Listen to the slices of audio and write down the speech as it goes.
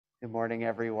Good morning,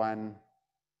 everyone.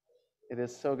 It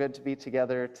is so good to be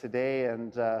together today,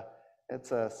 and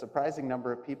it's a surprising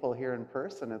number of people here in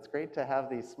person. It's great to have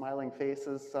these smiling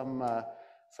faces,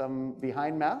 some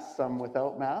behind masks, some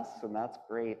without masks, and that's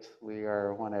great. We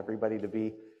want everybody to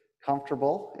be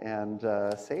comfortable and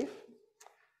safe.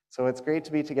 So it's great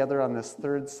to be together on this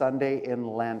third Sunday in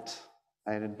Lent.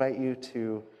 I invite you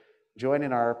to join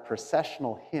in our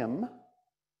processional hymn.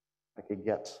 I could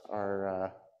get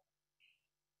our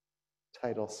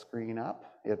title screen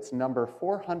up. It's number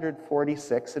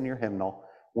 446 in your hymnal,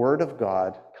 Word of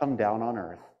God, Come Down on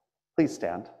Earth. Please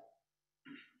stand.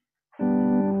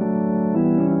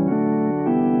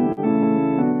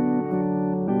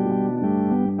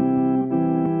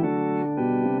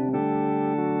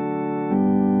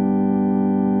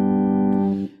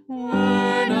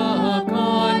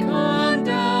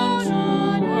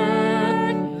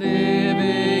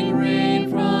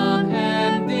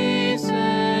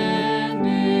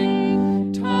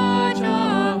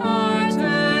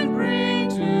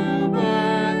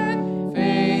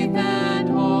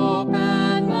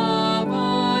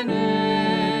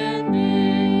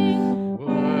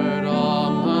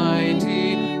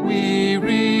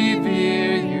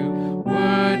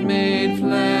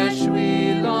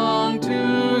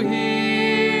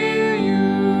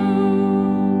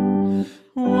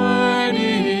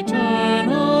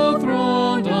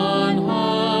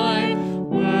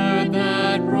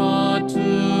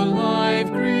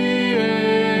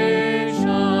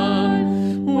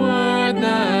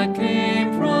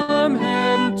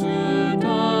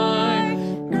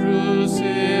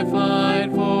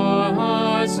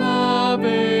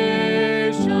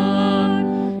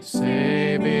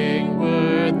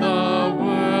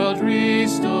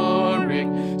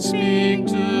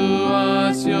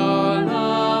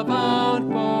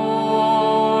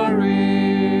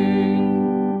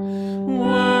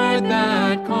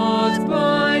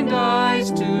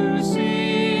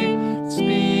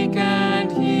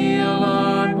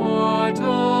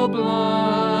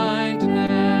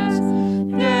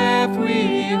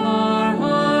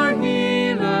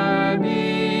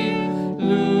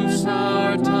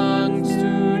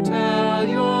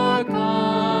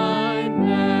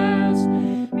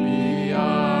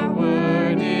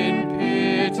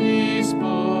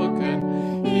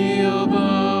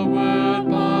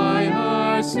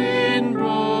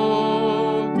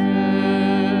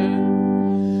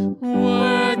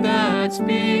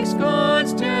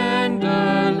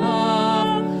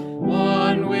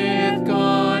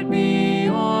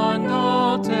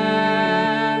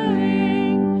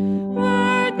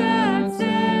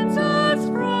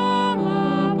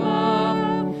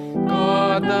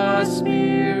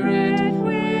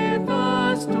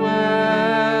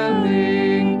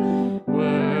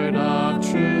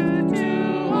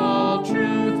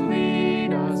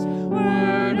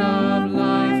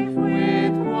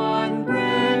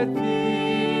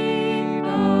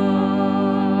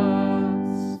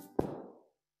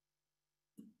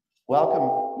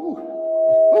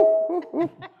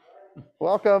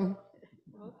 Welcome.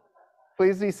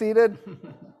 Please be seated.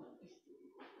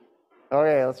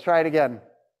 Okay, let's try it again.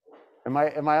 Am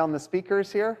I on the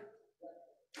speakers here?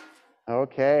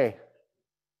 Okay.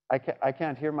 I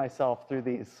can't hear myself through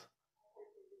these.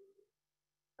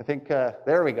 I think,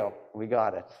 there we go. We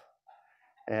got it.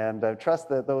 And I trust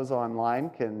that those online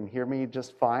can hear me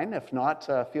just fine. If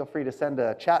not, feel free to send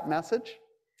a chat message.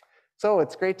 So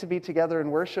it's great to be together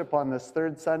in worship on this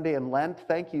third Sunday in Lent.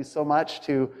 Thank you so much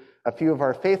to a few of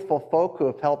our faithful folk who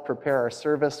have helped prepare our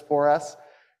service for us.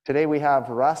 Today we have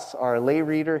Russ, our lay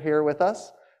reader, here with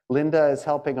us. Linda is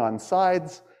helping on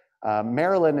sides.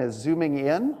 Marilyn is zooming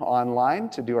in online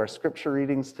to do our scripture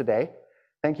readings today.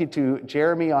 Thank you to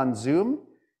Jeremy on Zoom,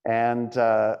 and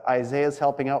Isaiah is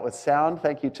helping out with sound.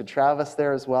 Thank you to Travis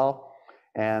there as well.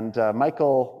 And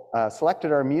Michael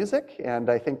selected our music,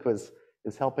 and I think is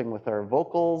helping with our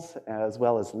vocals, as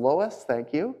well as Lois.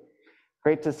 Thank you.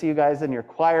 Great to see you guys in your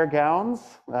choir gowns.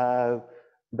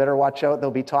 Better watch out. There'll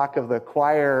be talk of the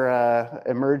choir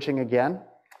emerging again.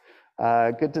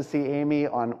 Good to see Amy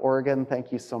on organ.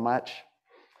 Thank you so much.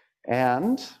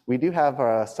 And we do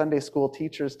have Sunday school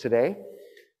teachers today.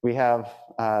 We have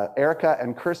Erica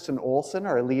and Kirsten Olson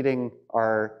are leading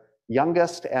our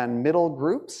youngest and middle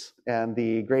groups, and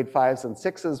the grade 5s and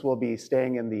 6s will be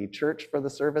staying in the church for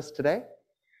the service today.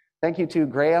 Thank you to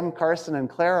Graham, Carson, and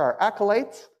Claire, our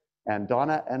acolytes, and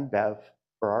Donna and Bev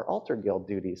for our altar guild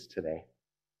duties today.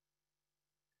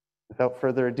 Without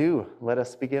further ado, let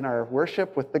us begin our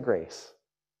worship with the grace.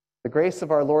 The grace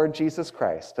of our Lord Jesus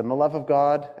Christ, and the love of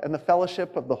God, and the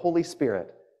fellowship of the Holy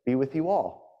Spirit be with you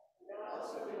all.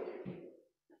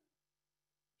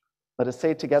 Let us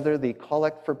say together the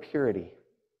Collect for Purity.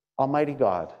 Almighty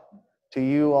God, to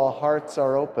you all hearts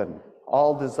are open,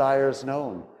 all desires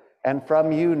known, and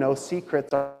from you no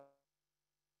secrets are.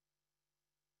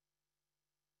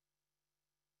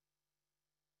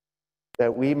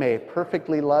 That we may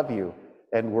perfectly love you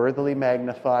and worthily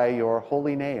magnify your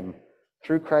holy name,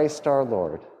 through Christ our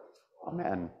Lord.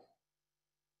 Amen.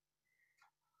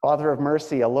 Father of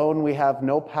mercy, alone we have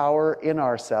no power in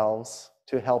ourselves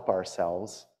to help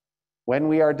ourselves. When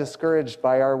we are discouraged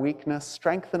by our weakness,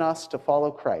 strengthen us to follow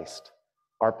Christ,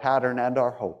 our pattern and our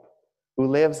hope, who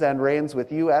lives and reigns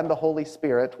with you and the Holy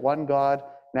Spirit, one God,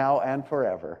 now and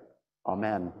forever.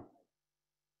 Amen.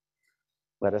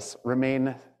 Let us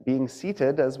remain being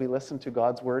seated as we listen to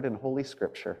God's word in Holy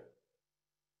Scripture.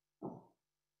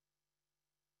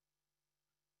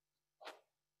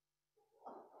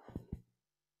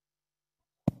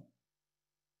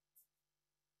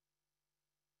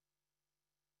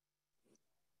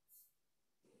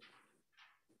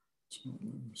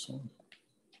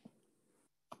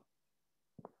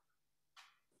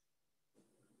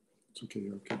 It's okay,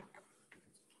 you're okay.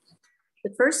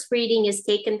 The first reading is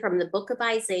taken from the book of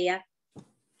Isaiah,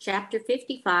 chapter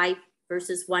 55,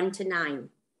 verses 1 to 9.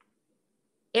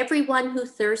 Everyone who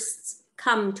thirsts,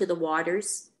 come to the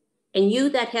waters, and you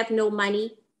that have no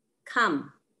money,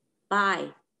 come,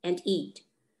 buy and eat.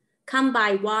 Come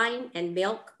buy wine and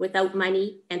milk without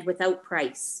money and without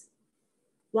price.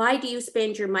 Why do you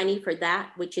spend your money for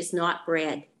that which is not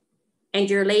bread, and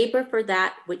your labor for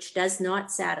that which does not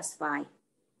satisfy?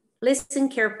 Listen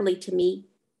carefully to me,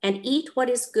 and eat what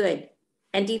is good,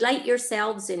 and delight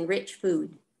yourselves in rich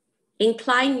food.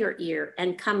 Incline your ear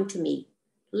and come to me.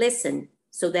 Listen,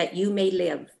 so that you may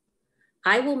live.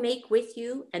 I will make with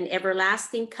you an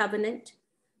everlasting covenant,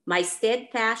 my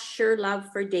steadfast, sure love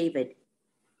for David.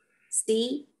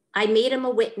 See, I made him a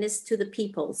witness to the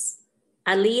peoples,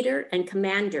 a leader and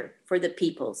commander for the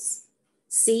peoples.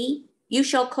 See, you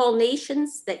shall call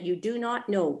nations that you do not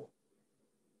know,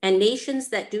 and nations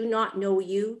that do not know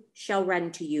you shall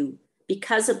run to you,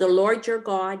 because of the Lord your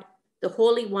God, the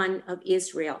Holy One of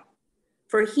Israel.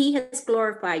 For he has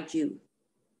glorified you.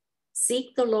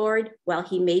 Seek the Lord while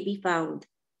he may be found.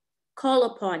 Call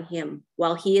upon him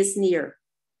while he is near.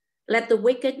 Let the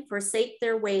wicked forsake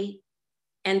their way,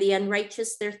 and the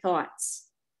unrighteous their thoughts.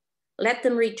 Let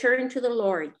them return to the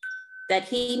Lord, that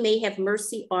he may have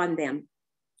mercy on them,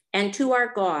 and to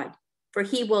our God, for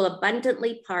he will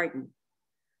abundantly pardon.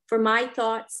 For my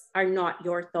thoughts are not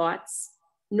your thoughts,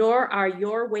 nor are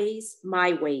your ways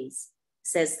my ways,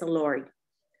 says the Lord.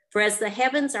 For as the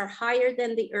heavens are higher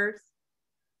than the earth,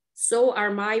 so are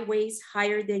my ways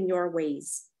higher than your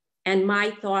ways, and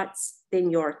my thoughts than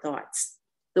your thoughts.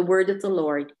 The word of the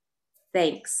Lord.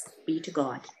 Thanks be to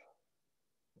God.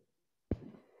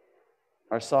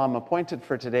 Our psalm appointed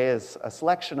for today is a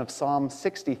selection of Psalm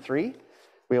 63.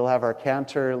 We will have our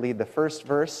cantor lead the first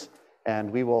verse, and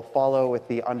we will follow with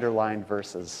the underlined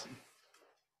verses.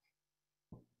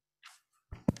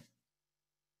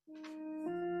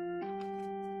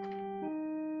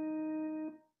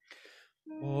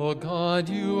 O God,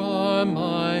 you are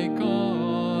my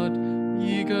God,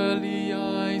 eagerly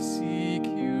I seek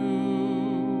you.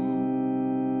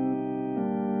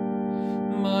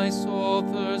 My soul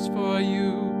thirsts for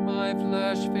you, my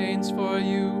flesh faints for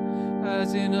you,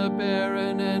 as in a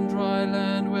barren and dry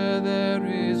land where there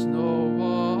is no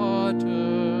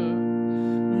water.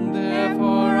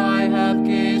 Therefore I have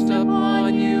gazed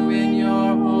upon you in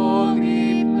your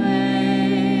holy place,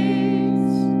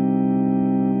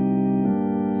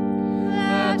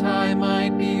 that I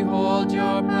might behold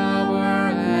your power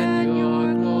and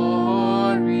your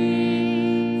glory.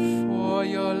 For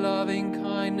your loving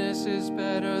kindness is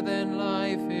better than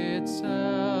life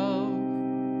itself.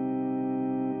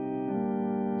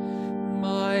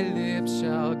 My lips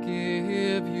shall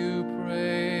give you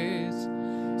praise,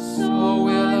 so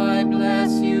will I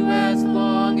bless you as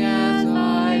long as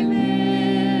I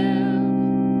live,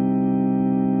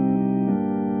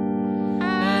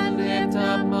 and lift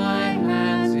up my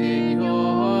hands in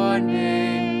your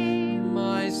name.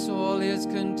 My soul is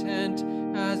content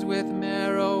as with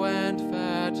marrow and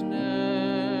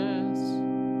fatness,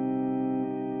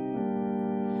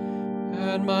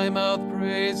 and my mouth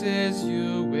praises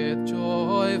you with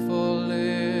joyful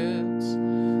lips.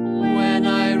 When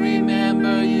I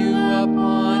remember you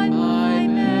upon my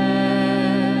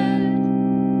bed,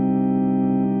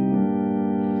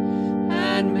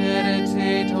 and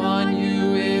meditate on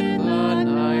you in the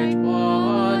night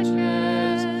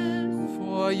watches,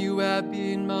 for you have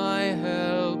been my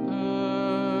helper.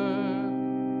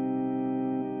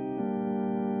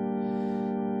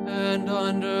 And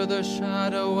on Under the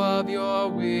shadow of your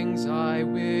wings I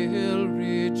will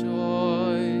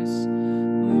rejoice.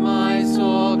 My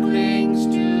soul clings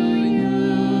to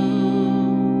you.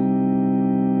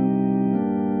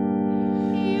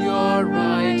 Your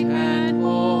right hand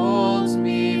holds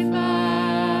me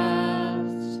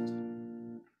fast.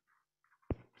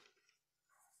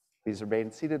 Please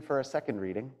remain seated for a second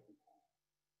reading.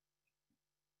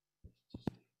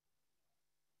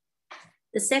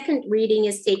 The second reading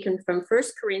is taken from 1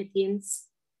 Corinthians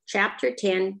chapter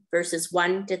 10, verses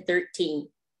 1 to 13.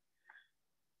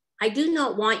 I do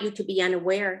not want you to be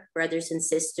unaware, brothers and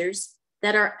sisters,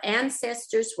 that our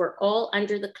ancestors were all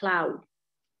under the cloud,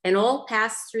 and all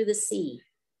passed through the sea,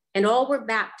 and all were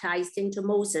baptized into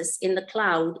Moses in the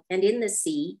cloud and in the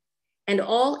sea, and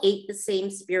all ate the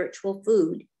same spiritual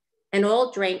food, and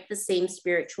all drank the same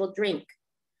spiritual drink.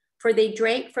 For they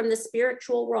drank from the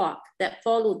spiritual rock that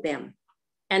followed them,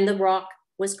 and the rock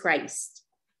was Christ.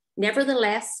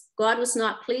 Nevertheless, God was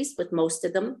not pleased with most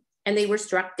of them, and they were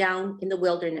struck down in the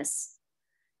wilderness.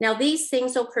 Now these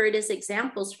things occurred as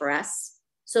examples for us,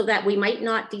 so that we might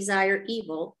not desire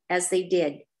evil as they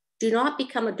did. Do not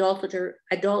become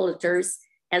idolaters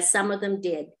as some of them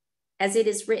did. As it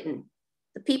is written,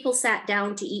 the people sat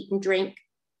down to eat and drink,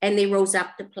 and they rose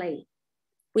up to play.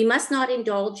 We must not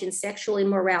indulge in sexual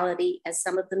immorality as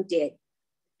some of them did,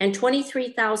 and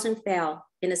 23,000 fell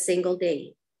in a single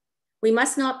day. We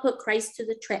must not put Christ to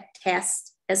the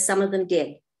test as some of them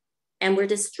did, and were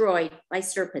destroyed by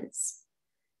serpents.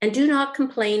 And do not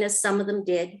complain as some of them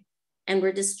did, and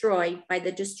were destroyed by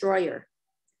the destroyer.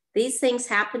 These things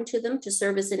happened to them to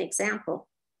serve as an example,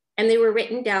 and they were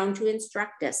written down to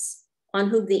instruct us, on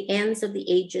whom the ends of the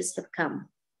ages have come.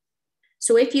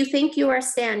 So if you think you are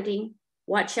standing,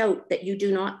 watch out that you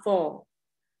do not fall.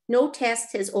 No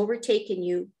test has overtaken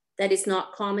you that is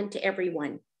not common to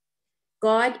everyone.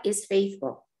 God is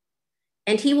faithful,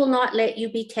 and he will not let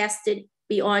you be tested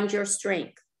beyond your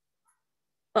strength.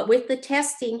 But with the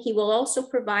testing, he will also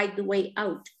provide the way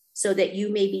out so that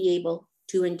you may be able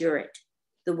to endure it.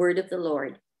 The word of the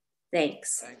Lord.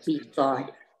 Thanks be to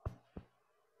God.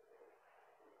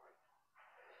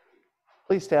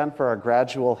 Please stand for our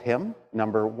gradual hymn,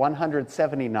 number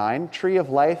 179, Tree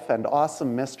of Life and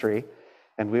Awesome Mystery.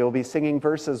 And we will be singing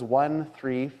verses 1,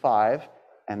 3, 5,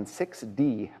 and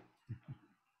 6D.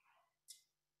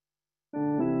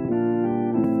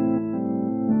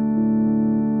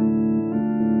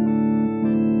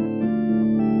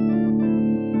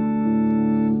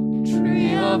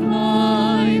 Tree of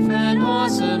life and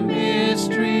awesome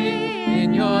mystery,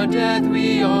 in your death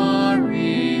we are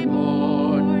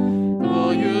reborn.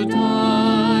 Though you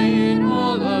die in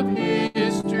all of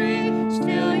history,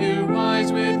 still you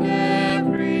rise with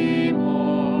every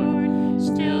morn.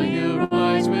 Still you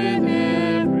rise with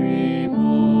every morn.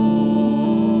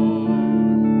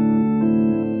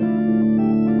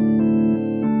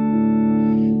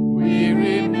 We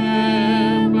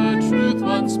remember truth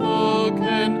once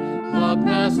spoken, love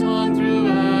passed on through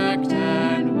act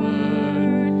and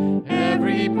word.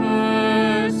 Every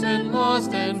person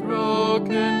lost and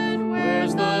broken,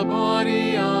 where's the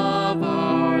body of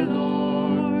our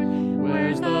Lord?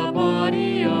 Where's the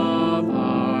body of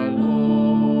our Lord?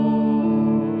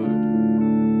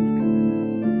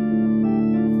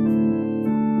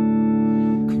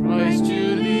 Christ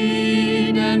you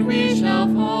lead and we shall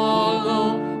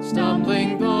follow,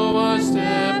 stumbling though our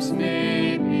steps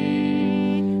may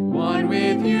be. One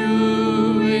with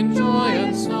you in joy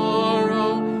and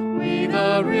sorrow, we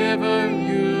the river,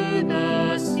 you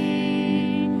the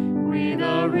sea. We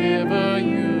the river,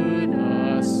 you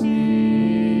the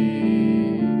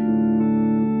sea.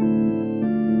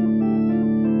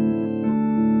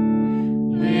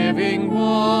 Living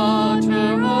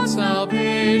water of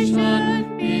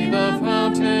salvation, be the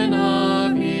fountain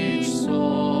of each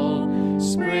soul,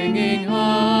 springing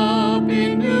up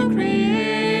in new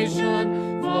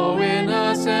creation, flow in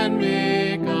us and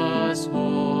make us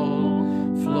whole,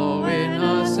 flow in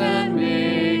us and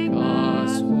make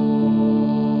us whole.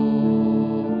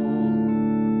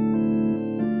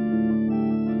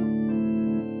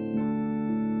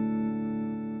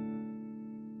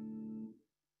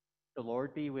 The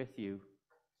Lord be with you.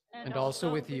 And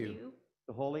also with you.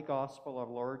 The Holy Gospel of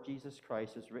Lord Jesus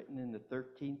Christ is written in the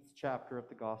 13th chapter of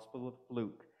the Gospel of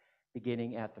Luke,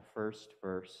 beginning at the first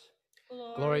verse.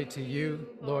 Glory to you,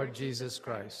 Lord Jesus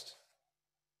Christ.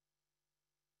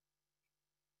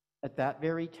 At that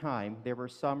very time, there were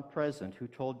some present who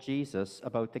told Jesus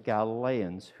about the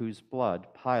Galileans whose blood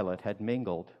Pilate had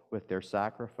mingled with their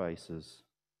sacrifices.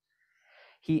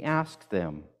 He asked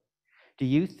them, "Do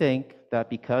you think that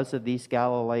because of these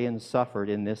Galileans suffered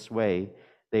in this way,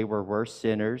 they were worse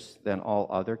sinners than all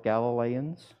other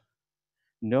Galileans?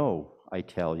 No, I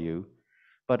tell you,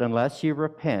 but unless you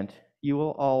repent, you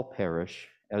will all perish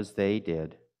as they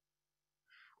did.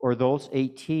 Or those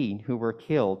 18 who were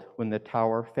killed when the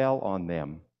tower fell on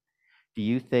them, do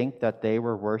you think that they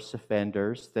were worse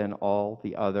offenders than all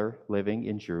the other living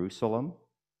in Jerusalem?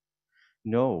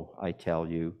 No, I tell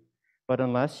you, but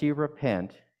unless you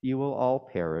repent, you will all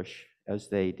perish as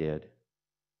they did.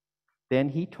 Then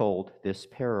he told this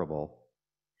parable.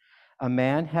 A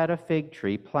man had a fig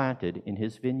tree planted in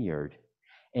his vineyard,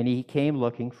 and he came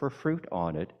looking for fruit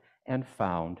on it and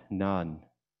found none.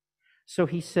 So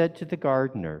he said to the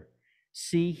gardener,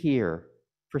 "See here,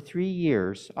 for 3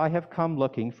 years I have come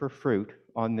looking for fruit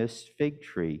on this fig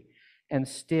tree, and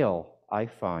still I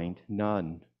find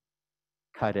none.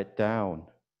 Cut it down.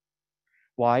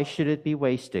 Why should it be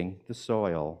wasting the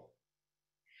soil?"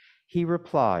 He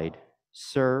replied,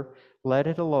 "Sir, let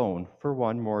it alone for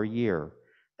 1 more year,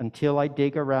 until I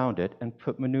dig around it and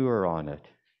put manure on it.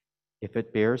 If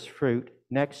it bears fruit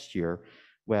next year,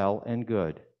 well and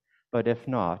good, but if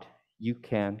not, you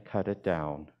can cut it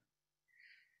down."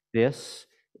 This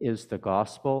is the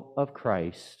gospel of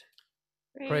Christ.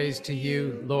 Praise to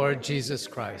you, Lord Jesus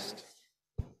Christ.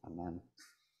 Amen.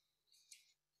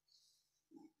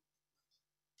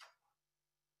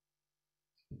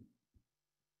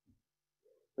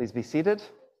 Please be seated.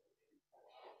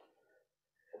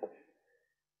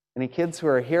 Any kids who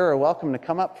are here are welcome to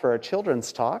come up for a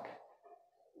children's talk.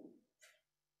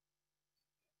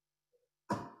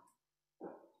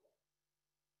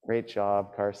 Great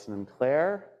job, Carson and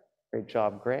Claire. Great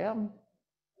job, Graham.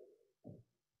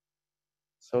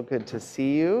 So good to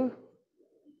see you.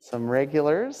 Some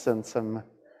regulars and some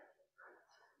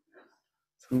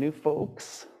new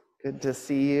folks. Good to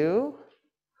see you.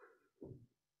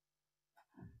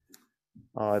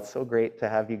 Oh, it's so great to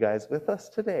have you guys with us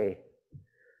today.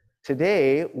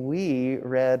 Today, we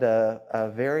read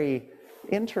a very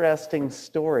interesting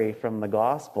story from the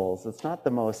Gospels. It's not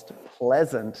the most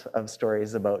pleasant of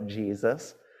stories about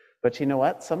Jesus, but you know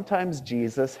what? Sometimes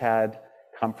Jesus had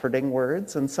comforting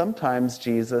words, and sometimes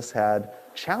Jesus had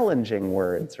challenging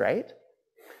words, right?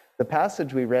 The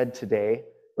passage we read today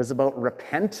was about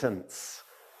repentance.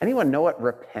 Anyone know what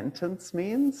repentance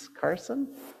means,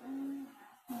 Carson?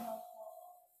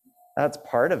 That's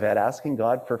part of it, asking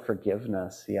God for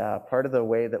forgiveness. Yeah, part of the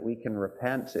way that we can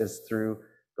repent is through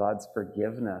God's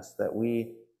forgiveness, that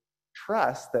we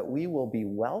trust that we will be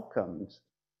welcomed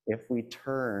if we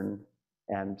turn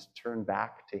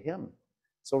back to Him.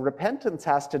 So repentance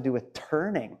has to do with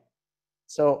turning.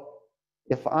 So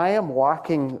if I am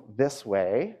walking this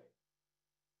way,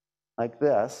 like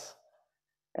this,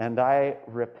 and I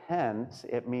repent,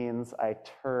 it means I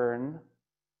turn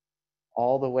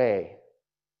all the way.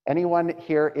 Anyone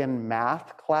here in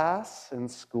math class in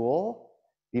school?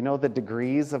 You know the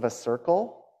degrees of a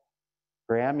circle?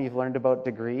 Graham, you've learned about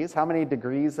degrees. How many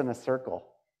degrees in a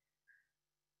circle?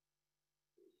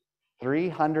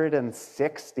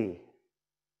 360.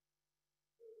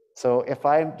 So if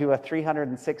I do a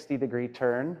 360-degree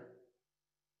turn,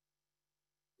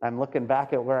 I'm looking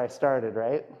back at where I started,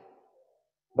 right?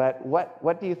 But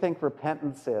what do you think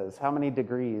repentance is? How many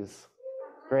degrees?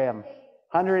 Graham?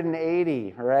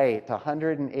 180, right,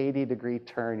 180-degree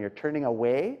turn. You're turning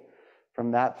away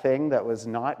from that thing that was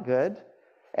not good.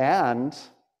 And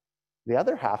the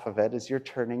other half of it is you're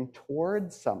turning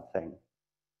towards something.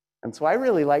 And so I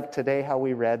really like today how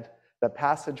we read the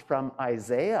passage from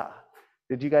Isaiah.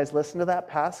 Did you guys listen to that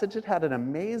passage? It had an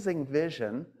amazing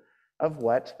vision of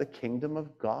what the kingdom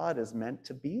of God is meant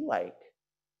to be like.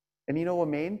 And you know a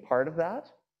main part of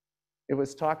that? It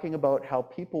was talking about how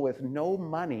people with no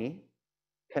money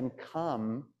can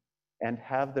come and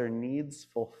have their needs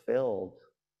fulfilled.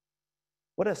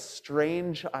 What a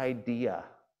strange idea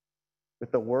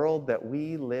with the world that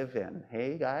we live in,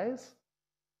 hey guys?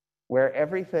 Where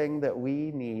everything that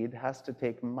we need has to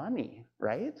take money,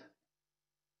 right?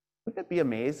 Wouldn't it be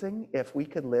amazing if we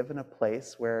could live in a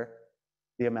place where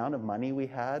the amount of money we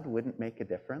had wouldn't make a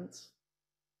difference?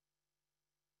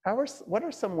 What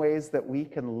are some ways that we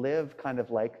can live kind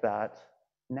of like that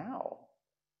now?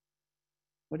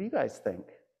 What do you guys think?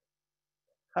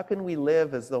 How can we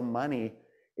live as though money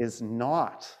is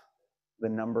not the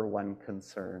number one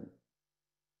concern?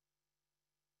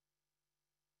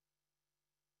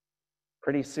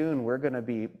 Pretty soon, we're going to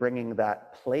be bringing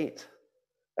that plate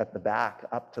at the back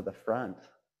up to the front.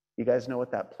 You guys know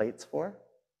what that plate's for?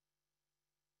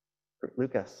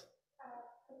 Lucas?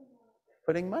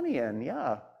 Putting money in,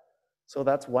 yeah. So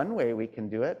that's one way we can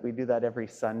do it. We do that every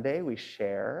Sunday. We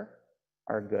share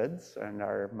our goods and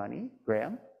our money.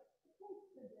 Graham?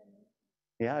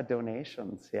 Yeah,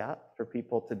 donations, yeah, for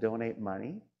people to donate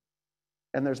money.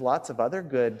 And there's lots of other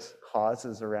good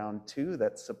causes around too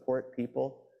that support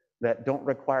people that don't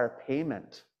require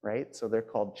payment, right? So they're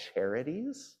called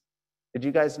charities. Did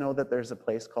you guys know that there's a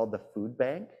place called the food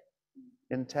bank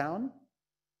in town?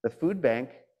 The food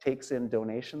bank takes in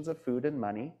donations of food and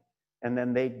money, and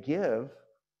then they give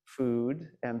food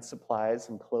and supplies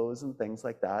and clothes and things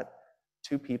like that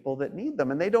to people that need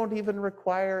them. And they don't even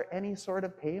require any sort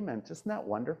of payment. Isn't that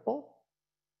wonderful?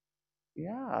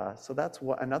 Yeah, so that's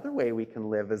another way we can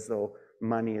live as though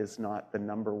money is not the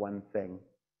number one thing,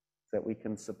 that we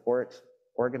can support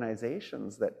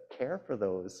organizations that care for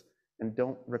those and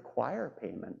don't require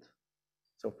payment.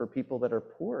 So for people that are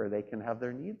poor, they can have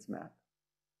their needs met.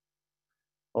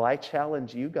 Well, I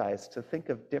challenge you guys to think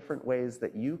of different ways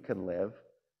that you can live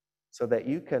so that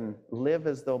you can live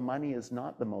as though money is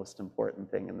not the most important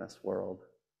thing in this world.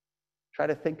 Try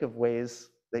to think of ways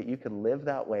that you can live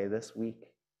that way this week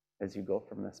as you go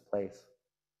from this place.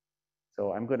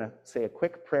 So I'm going to say a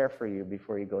quick prayer for you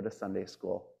before you go to Sunday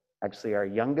school. Actually, our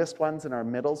youngest ones and our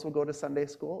middles will go to Sunday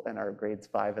school, and our grades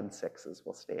 5 and 6s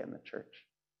will stay in the church.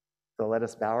 So let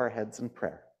us bow our heads in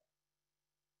prayer.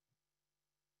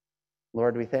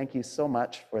 Lord, we thank you so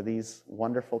much for these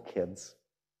wonderful kids.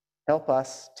 Help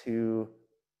us to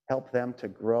help them to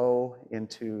grow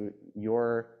into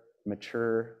your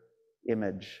mature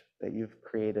image that you've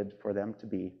created for them to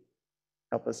be.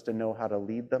 Help us to know how to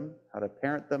lead them, how to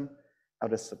parent them, how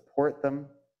to support them,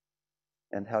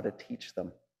 and how to teach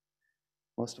them.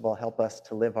 Most of all, help us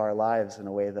to live our lives in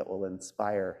a way that will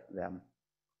inspire them.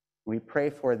 We pray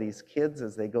for these kids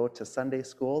as they go to Sunday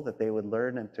school, that they would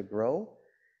learn and to grow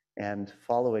and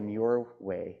follow in your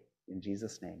way. In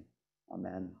Jesus' name,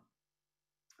 amen.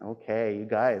 Okay, you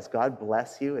guys, God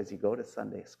bless you as you go to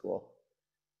Sunday school.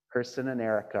 Kirsten and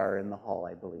Erica are in the hall,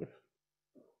 I believe.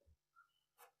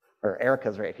 Or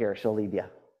Erica's right here, she'll lead you.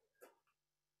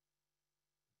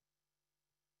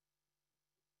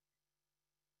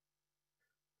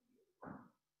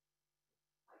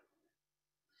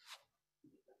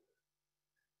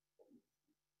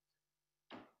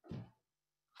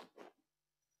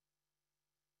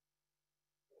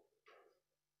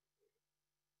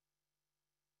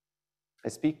 I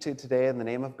speak to you today in the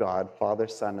name of God, Father,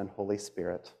 Son, and Holy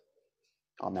Spirit.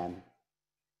 Amen.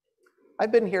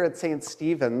 I've been here at St.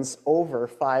 Stephen's over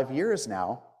 5 years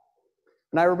now,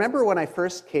 and I remember when I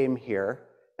first came here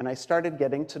and I started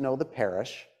getting to know the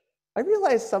parish, I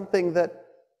realized something that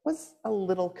was a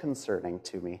little concerning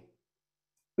to me.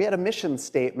 We had a mission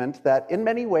statement that in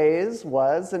many ways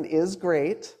was and is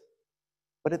great,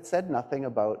 but it said nothing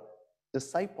about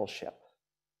discipleship.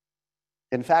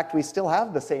 In fact, we still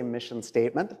have the same mission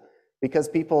statement because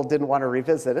people didn't want to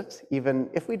revisit it, even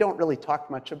if we don't really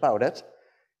talk much about it.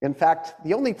 In fact,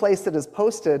 the only place that is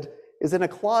posted is in a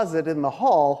closet in the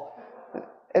hall.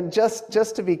 And just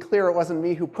to be clear, it wasn't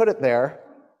me who put it there.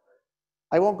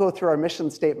 I won't go through our mission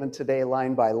statement today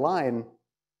line by line,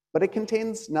 but it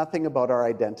contains nothing about our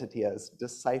identity as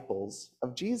disciples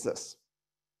of Jesus.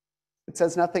 It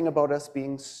says nothing about us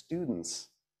being students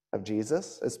of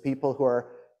Jesus, as people who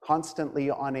are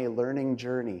constantly on a learning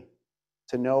journey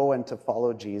to know and to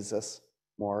follow Jesus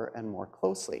more and more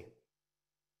closely.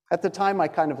 At the time, I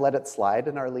kind of let it slide,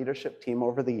 and our leadership team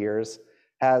over the years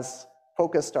has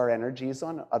focused our energies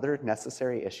on other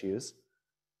necessary issues.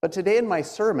 But today in my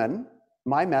sermon,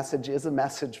 my message is a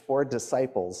message for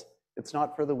disciples. It's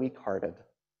not for the weak-hearted.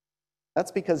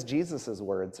 That's because Jesus'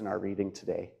 words in our reading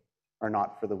today are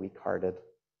not for the weak-hearted.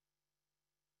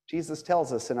 Jesus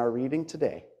tells us in our reading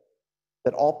today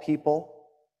that all people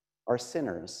are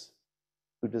sinners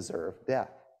who deserve death.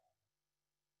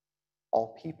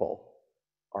 All people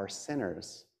are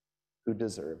sinners who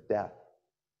deserve death.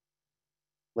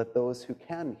 Let those who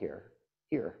can hear.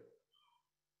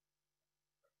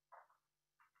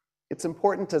 It's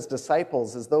important as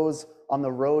disciples, as those on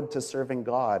the road to serving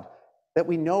God, that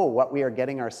we know what we are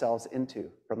getting ourselves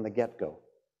into from the get-go.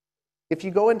 If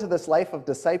you go into this life of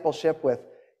discipleship with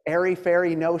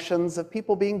airy-fairy notions of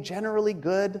people being generally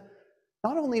good,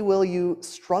 not only will you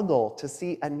struggle to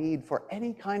see a need for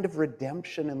any kind of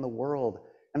redemption in the world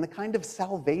and the kind of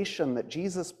salvation that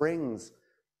Jesus brings,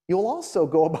 you'll also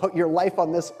go about your life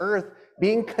on this earth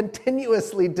being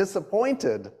continuously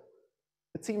disappointed.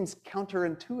 It seems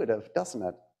counterintuitive, doesn't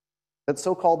it? That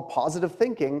so-called positive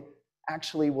thinking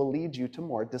actually will lead you to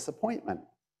more disappointment.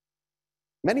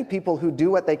 Many people who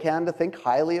do what they can to think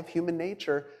highly of human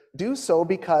nature do so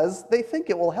because they think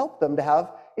it will help them to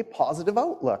have a positive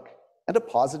outlook and a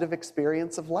positive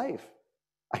experience of life.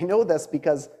 I know this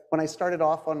because when I started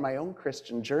off on my own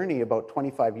Christian journey about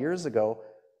 25 years ago,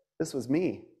 this was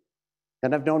me.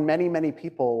 And I've known many, many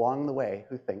people along the way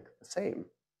who think the same.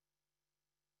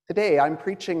 Today, I'm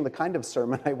preaching the kind of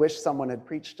sermon I wish someone had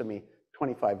preached to me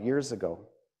 25 years ago.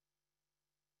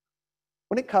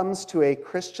 When it comes to a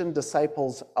Christian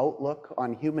disciple's outlook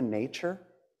on human nature,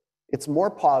 it's more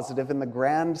positive in the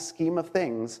grand scheme of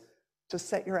things to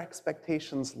set your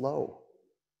expectations low,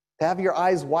 to have your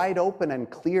eyes wide open and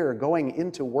clear going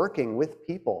into working with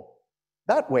people.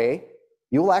 That way,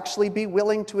 you'll actually be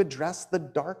willing to address the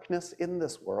darkness in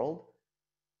this world,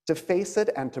 to face it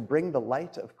and to bring the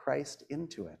light of Christ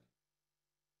into it.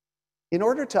 In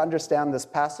order to understand this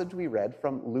passage we read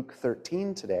from Luke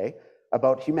 13 today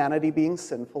about humanity being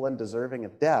sinful and deserving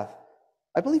of death,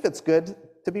 I believe it's good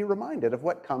to be reminded of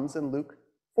what comes in Luke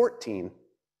 14,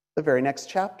 the very next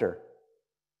chapter.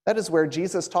 That is where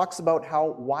Jesus talks about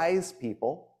how wise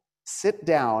people sit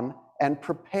down and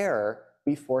prepare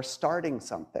before starting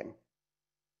something.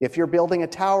 If you're building a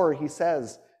tower, he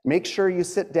says, make sure you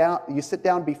sit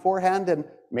down beforehand and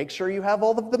make sure you have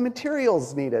all of the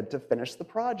materials needed to finish the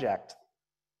project.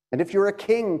 And if you're a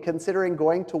king considering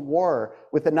going to war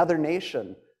with another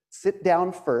nation, sit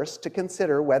down first to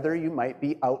consider whether you might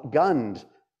be outgunned.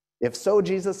 If so,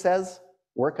 Jesus says,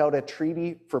 work out a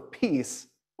treaty for peace,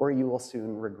 or you will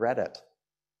soon regret it.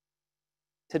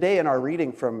 Today in our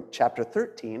reading from chapter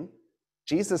 13,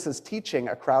 Jesus is teaching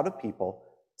a crowd of people,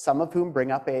 some of whom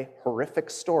bring up a horrific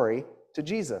story to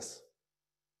Jesus.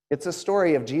 It's a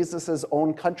story of Jesus'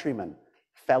 own countrymen,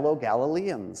 fellow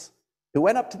Galileans, who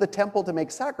went up to the temple to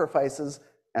make sacrifices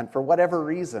and for whatever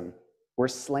reason were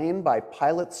slain by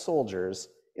Pilate's soldiers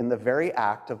in the very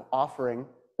act of offering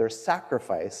their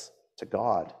sacrifice to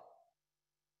God.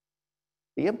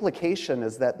 The implication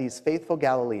is that these faithful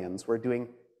Galileans were doing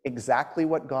exactly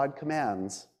what God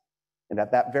commands, and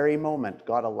at that very moment,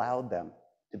 God allowed them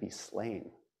to be slain.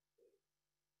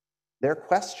 Their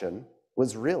question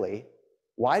was really,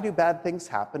 why do bad things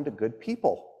happen to good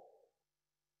people?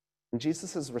 And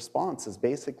Jesus' response is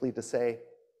basically to say,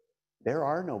 there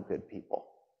are no good people.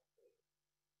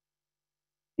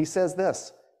 He says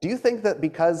this, do you think that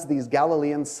because these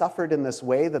Galileans suffered in this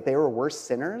way that they were worse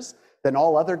sinners than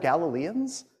all other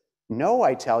Galileans? No,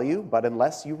 I tell you, but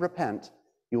unless you repent,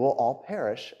 you will all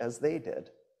perish as they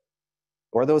did.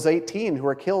 Or those 18 who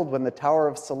were killed when the Tower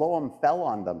of Siloam fell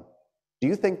on them. Do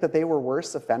you think that they were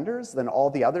worse offenders than all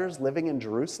the others living in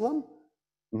Jerusalem?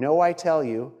 No, I tell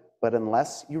you, but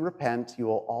unless you repent, you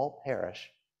will all perish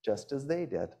just as they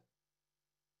did.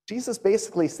 Jesus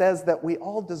basically says that we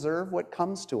all deserve what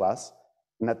comes to us,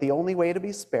 and that the only way to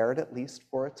be spared, at least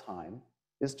for a time,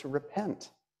 is to repent.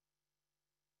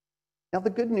 Now, the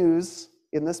good news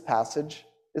in this passage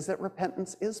is that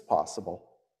repentance is possible.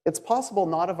 It's possible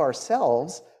not of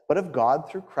ourselves, but of God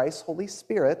through Christ's Holy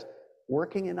Spirit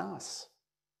working in us.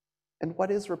 And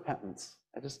what is repentance?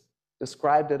 I just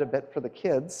described it a bit for the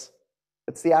kids.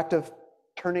 It's the act of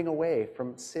turning away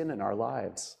from sin in our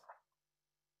lives.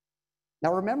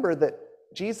 Now remember that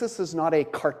Jesus is not a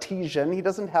Cartesian. He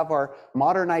doesn't have our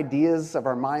modern ideas of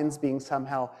our minds being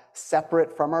somehow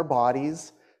separate from our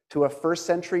bodies. To a first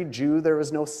century Jew, there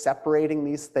was no separating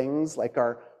these things like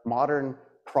our modern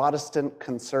Protestant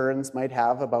concerns might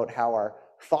have about how our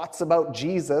thoughts about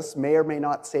Jesus may or may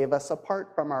not save us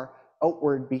apart from our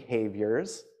outward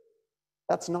behaviors.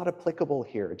 That's not applicable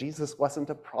here. Jesus wasn't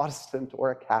a Protestant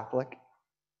or a Catholic.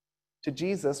 To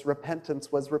Jesus,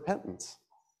 repentance was repentance.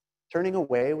 Turning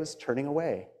away was turning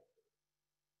away.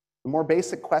 The more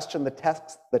basic question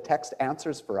the text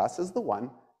answers for us is the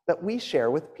one that we share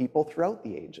with people throughout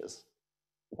the ages.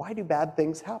 Why do bad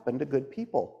things happen to good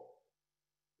people?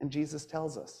 And Jesus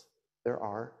tells us there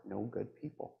are no good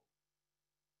people.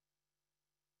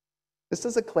 This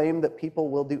is a claim that people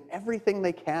will do everything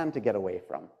they can to get away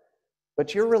from.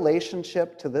 But your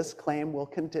relationship to this claim will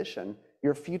condition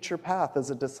your future path as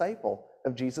a disciple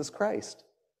of Jesus Christ.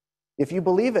 If you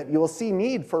believe it, you will see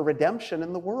need for redemption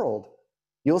in the world.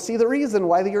 You'll see the reason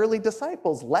why the early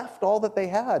disciples left all that they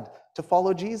had to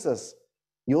follow Jesus.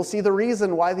 You'll see the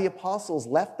reason why the apostles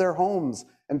left their homes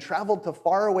and traveled to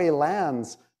faraway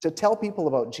lands to tell people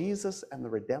about Jesus and the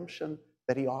redemption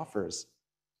that he offers.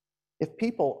 If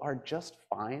people are just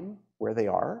fine where they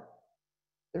are,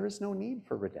 there is no need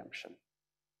for redemption.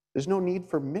 There's no need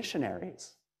for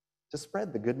missionaries to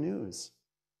spread the good news.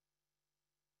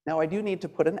 Now, I do need to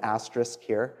put an asterisk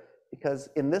here because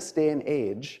in this day and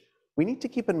age, we need to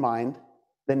keep in mind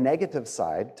the negative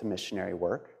side to missionary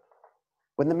work.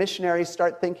 When the missionaries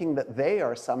start thinking that they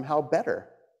are somehow better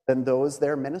than those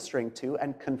they're ministering to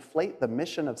and conflate the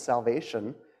mission of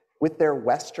salvation with their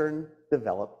Western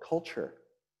developed culture.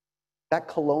 That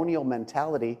colonial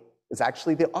mentality is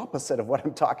actually the opposite of what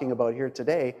I'm talking about here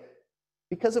today.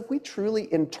 Because if we truly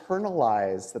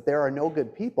internalize that there are no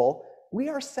good people, we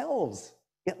ourselves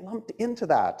get lumped into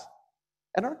that.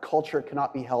 And our culture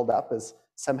cannot be held up as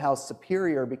somehow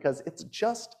superior because it's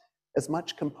just as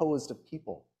much composed of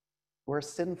people who are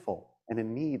sinful and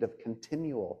in need of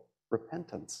continual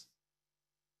repentance.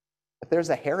 If there's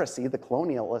a heresy the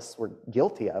colonialists were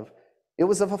guilty of, it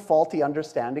was of a faulty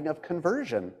understanding of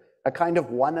conversion, a kind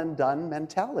of one and done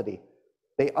mentality.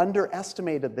 They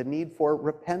underestimated the need for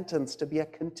repentance to be a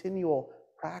continual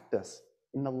practice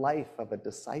in the life of a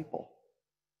disciple,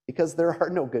 because there are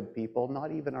no good people,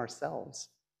 not even ourselves.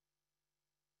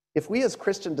 If we as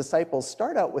Christian disciples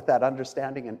start out with that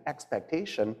understanding and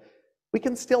expectation, we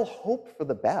can still hope for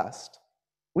the best.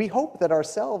 We hope that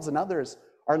ourselves and others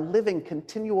are living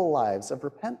continual lives of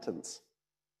repentance,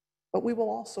 but we will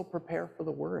also prepare for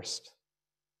the worst.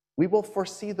 We will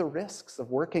foresee the risks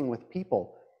of working with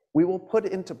people. We will put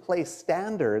into place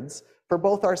standards for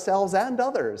both ourselves and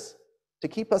others to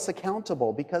keep us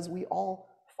accountable because we all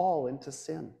fall into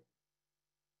sin.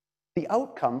 The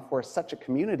outcome for such a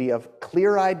community of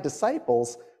clear-eyed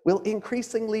disciples will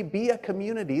increasingly be a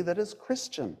community that is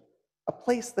Christian, a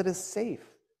place that is safe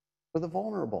for the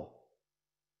vulnerable,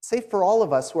 safe for all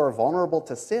of us who are vulnerable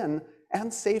to sin,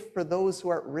 and safe for those who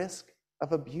are at risk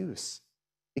of abuse,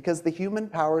 because the human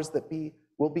powers that be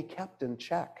will be kept in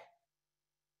check.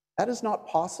 That is not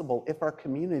possible if our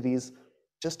communities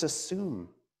just assume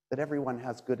that everyone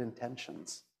has good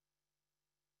intentions.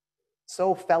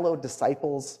 So, fellow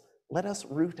disciples, let us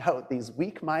root out these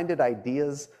weak-minded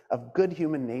ideas of good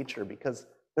human nature because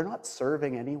they're not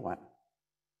serving anyone,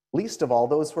 least of all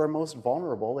those who are most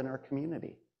vulnerable in our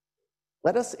community.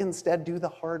 Let us instead do the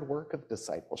hard work of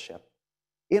discipleship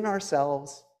in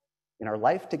ourselves, in our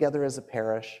life together as a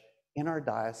parish, in our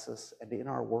diocese, and in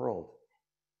our world.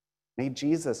 May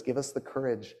Jesus give us the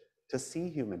courage to see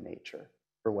human nature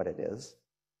for what it is,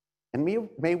 and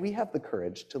may we have the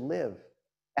courage to live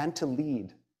and to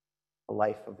lead a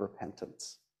life of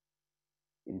repentance.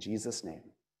 In Jesus' name,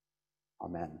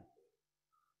 amen.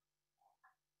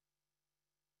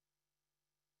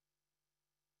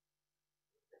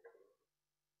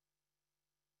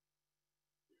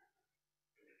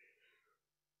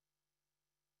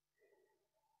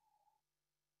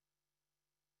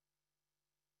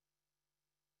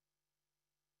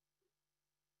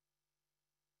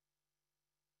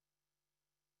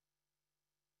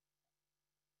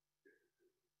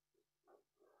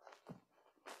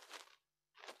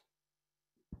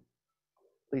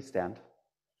 Please stand.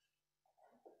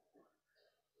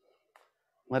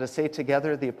 Let us say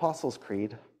together the Apostles'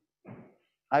 Creed.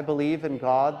 I believe in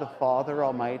God, the Father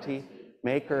Almighty,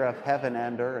 maker of heaven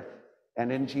and earth,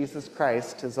 and in Jesus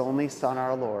Christ, his only Son,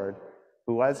 our Lord,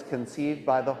 who was conceived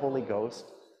by the Holy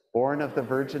Ghost, born of the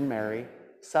Virgin Mary,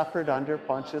 suffered under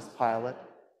Pontius Pilate,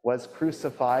 was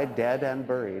crucified, dead, and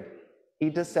buried. He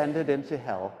descended into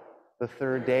hell. The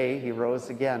third day he rose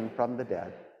again from the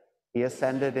dead. He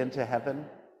ascended into heaven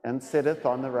and sitteth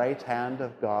on the right hand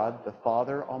of God, the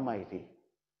Father Almighty.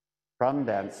 From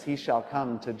thence he shall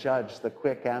come to judge the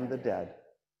quick and the dead.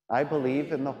 I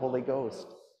believe in the Holy Ghost,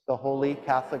 the holy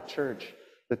Catholic Church,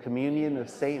 the communion of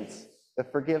saints, the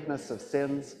forgiveness of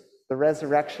sins, the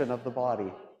resurrection of the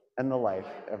body, and the life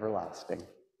everlasting.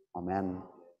 Amen.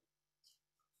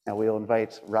 Now we'll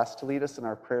invite Russ to lead us in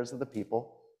our prayers of the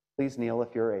people. Please kneel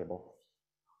if you're able.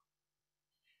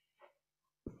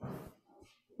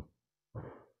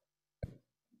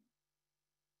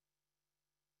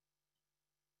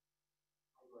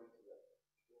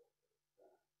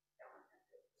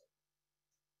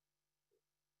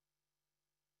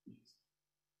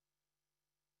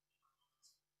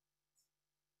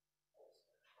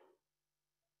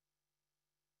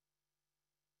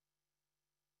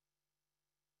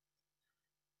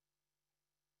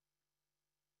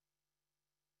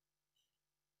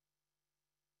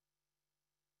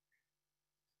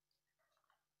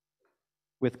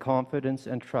 With confidence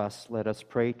and trust, let us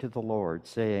pray to the Lord,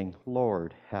 saying,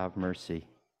 Lord, have mercy.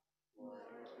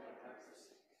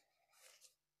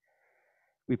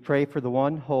 We pray for the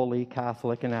one holy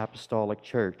Catholic and Apostolic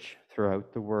Church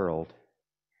throughout the world.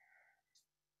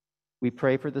 We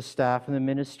pray for the staff and the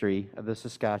ministry of the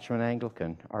Saskatchewan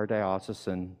Anglican, our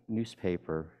diocesan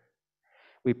newspaper.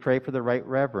 We pray for the Right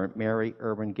Reverend Mary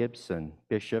Irwin Gibson,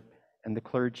 Bishop, and the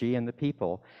clergy and the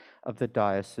people of the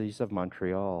Diocese of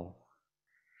Montreal.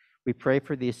 We pray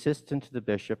for the assistant to the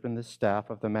bishop and the staff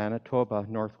of the Manitoba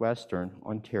Northwestern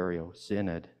Ontario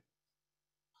Synod.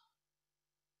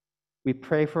 We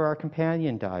pray for our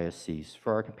companion dioceses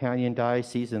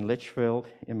in Litchfield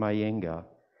and Mayinga,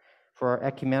 for our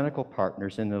ecumenical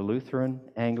partners in the Lutheran,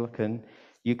 Anglican,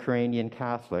 Ukrainian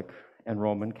Catholic, and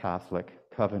Roman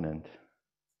Catholic covenant.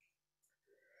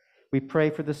 We pray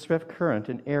for the Swift Current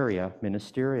and Area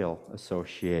Ministerial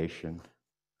Association.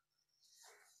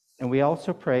 And we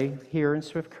also pray here in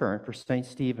Swift Current for St.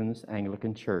 Stephen's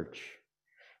Anglican Church.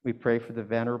 We pray for the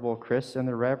Venerable Chris and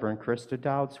the Reverend Krista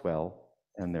Dowdswell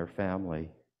and their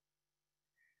family.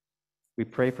 We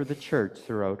pray for the church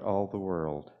throughout all the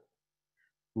world.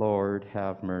 Lord,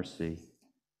 have mercy.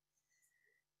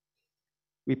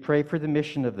 We pray for the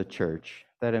mission of the church,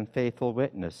 that in faithful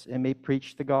witness it may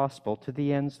preach the gospel to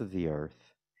the ends of the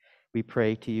earth. We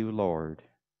pray to you, Lord.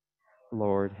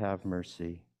 Lord, have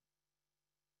mercy.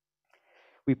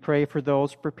 We pray for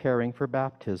those preparing for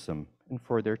baptism and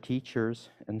for their teachers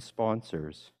and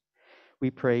sponsors.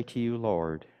 We pray to you,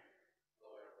 Lord.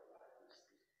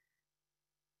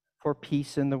 For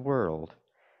peace in the world,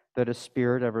 that a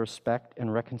spirit of respect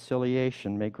and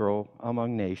reconciliation may grow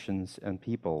among nations and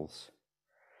peoples.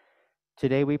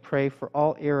 Today we pray for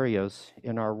all areas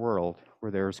in our world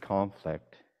where there is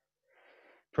conflict,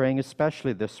 praying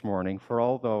especially this morning for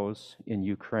all those in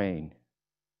Ukraine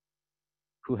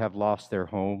who have lost their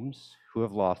homes, who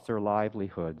have lost their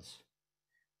livelihoods.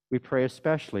 We pray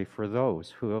especially for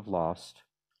those who have lost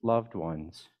loved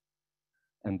ones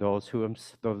and those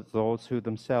who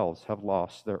themselves have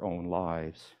lost their own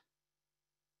lives.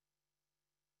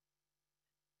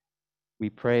 We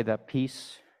pray that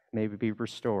peace may be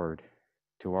restored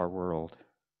to our world.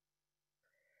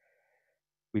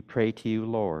 We pray to you,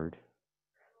 Lord.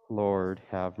 Lord,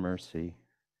 have mercy.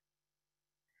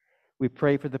 We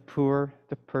pray for the poor,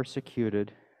 the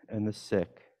persecuted, and the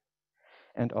sick,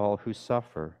 and all who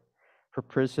suffer, for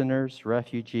prisoners,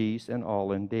 refugees, and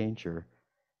all in danger.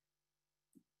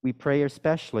 We pray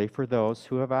especially for those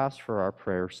who have asked for our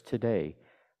prayers today,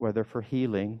 whether for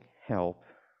healing, help,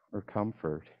 or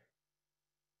comfort.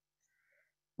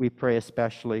 We pray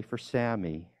especially for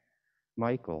Sammy,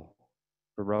 Michael,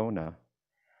 Verona,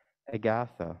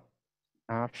 Agatha,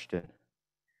 Ashton,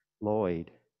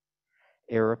 Lloyd,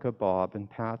 Erica, Bob, and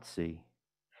Patsy.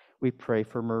 We pray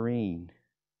for Maureen,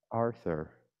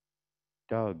 Arthur,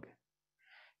 Doug,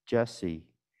 Jesse.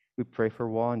 We pray for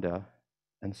Wanda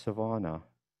and Savannah.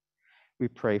 We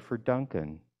pray for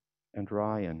Duncan and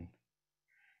Ryan.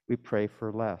 We pray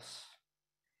for Les.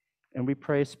 And we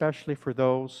pray especially for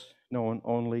those known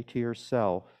only to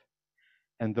yourself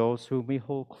and those whom we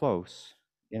hold close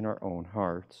in our own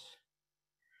hearts.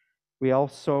 We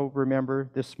also remember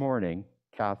this morning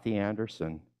Kathy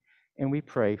Anderson, and we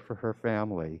pray for her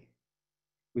family.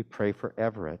 We pray for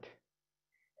Everett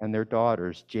and their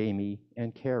daughters, Jamie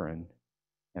and Karen,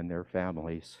 and their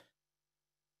families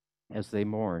as they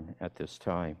mourn at this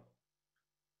time.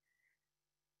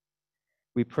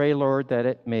 We pray, Lord, that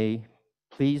it may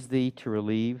please thee to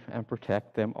relieve and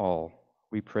protect them all.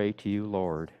 We pray to you,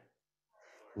 Lord.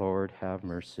 Lord, have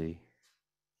mercy.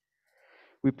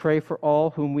 We pray for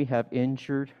all whom we have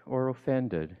injured or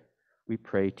offended. We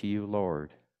pray to you,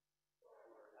 Lord.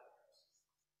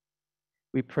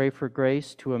 We pray for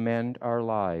grace to amend our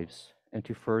lives and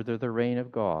to further the reign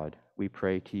of God. We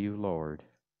pray to you, Lord.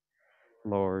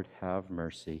 Lord, have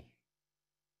mercy.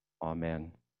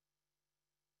 Amen.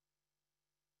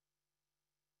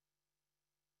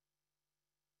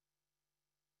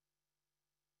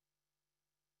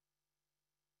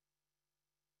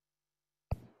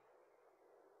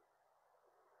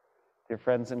 Dear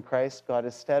friends in Christ, God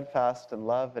is steadfast in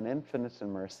love and infinite in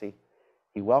mercy.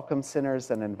 He welcomes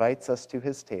sinners and invites us to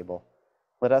his table.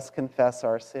 Let us confess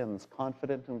our sins,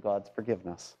 confident in God's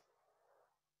forgiveness.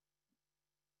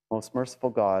 Most merciful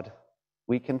God,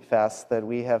 we confess that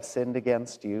we have sinned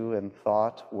against you in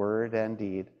thought, word, and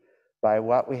deed, by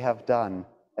what we have done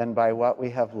and by what we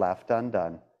have left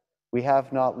undone. We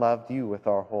have not loved you with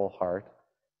our whole heart.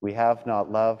 We have not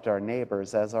loved our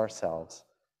neighbors as ourselves.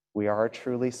 We are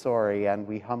truly sorry and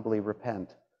we humbly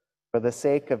repent. For the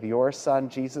sake of your Son,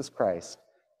 Jesus Christ,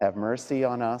 have mercy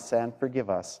on us and forgive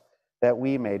us, that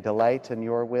we may delight in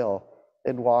your will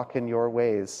and walk in your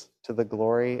ways to the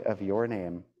glory of your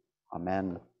name.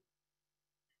 Amen.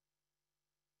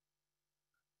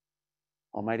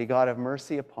 Almighty God, have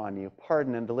mercy upon you,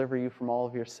 pardon and deliver you from all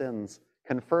of your sins,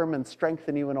 confirm and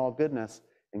strengthen you in all goodness,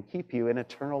 and keep you in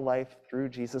eternal life through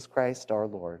Jesus Christ our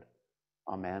Lord.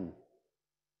 Amen.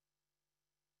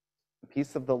 The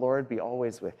peace of the Lord be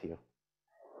always with you.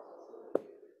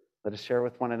 Let us share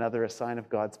with one another a sign of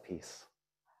God's peace.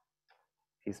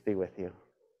 Peace be with you.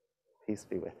 Peace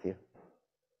be with you.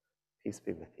 Peace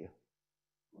be with you.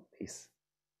 Peace.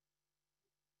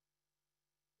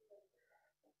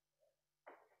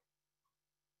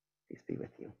 Peace be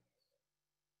with you.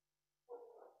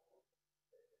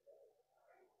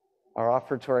 Our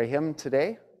offertory hymn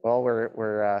today Well,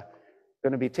 we're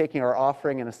going to be taking our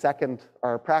offering in a second.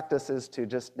 Our practice is to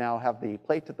just now have the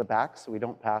plate at the back so we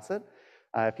don't pass it.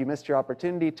 If you missed your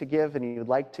opportunity to give and you'd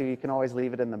like to, you can always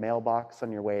leave it in the mailbox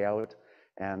on your way out,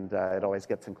 and it always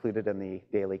gets included in the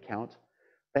daily count.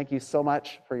 Thank you so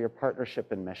much for your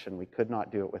partnership in mission. We could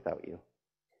not do it without you.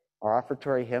 Our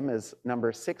offertory hymn is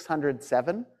number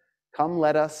 607, Come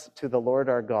Let Us to the Lord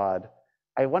Our God.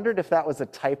 I wondered if that was a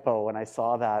typo when I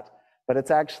saw that, but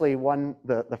it's actually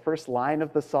the first line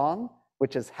of the song,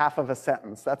 which is half of a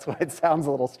sentence. That's why it sounds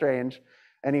a little strange.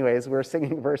 Anyways, we're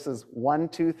singing verses 1,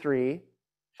 2, 3,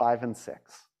 5, and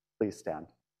 6. Please stand.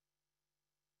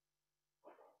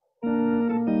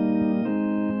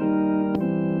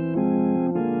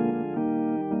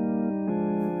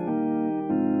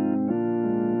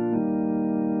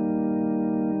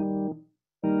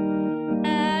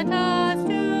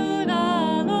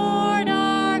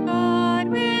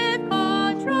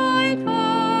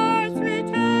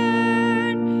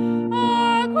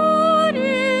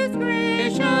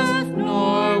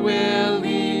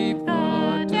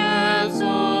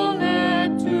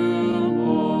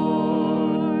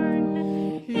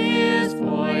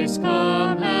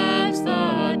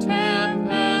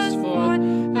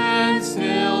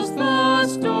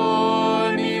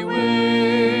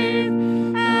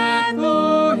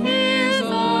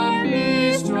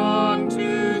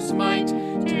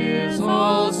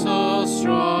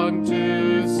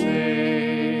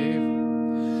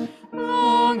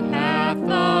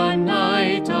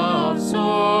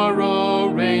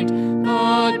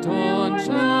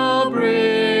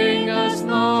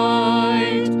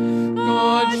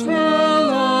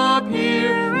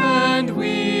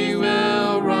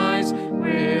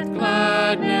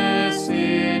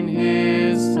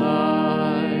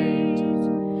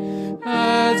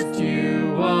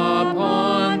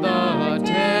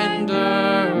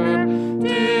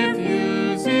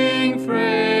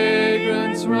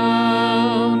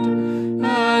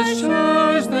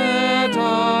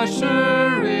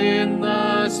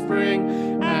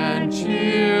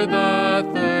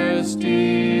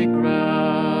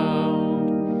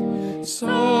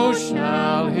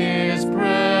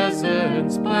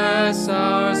 Bless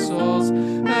our souls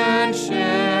and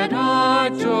shed our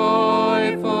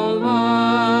joyful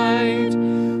light,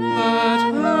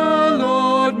 that the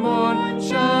Lord morn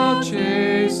shall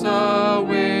chase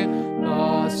away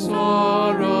the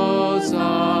sorrows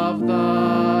of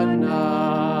the night.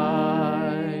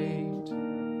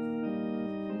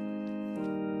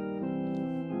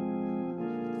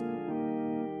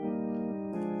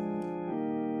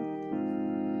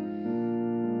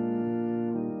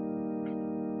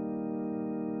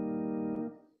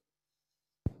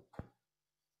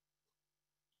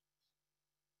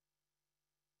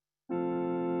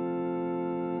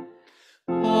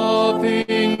 All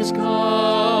things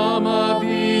come of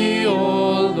thee,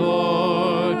 O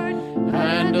Lord,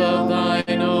 and of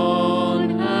thine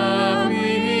own have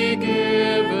we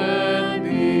given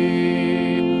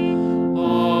thee.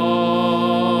 Amen.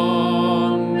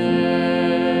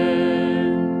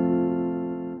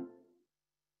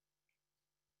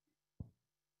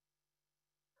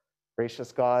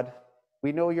 Gracious God,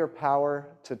 we know your power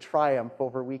to triumph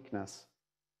over weakness.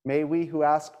 May we who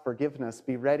ask forgiveness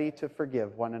be ready to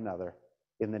forgive one another.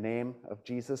 In the name of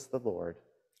Jesus the Lord.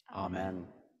 Amen.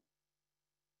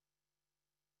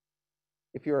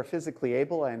 If you are physically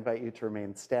able, I invite you to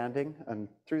remain standing and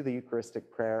through the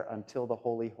Eucharistic prayer until the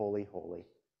Holy, Holy, Holy,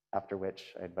 after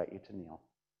which I invite you to kneel.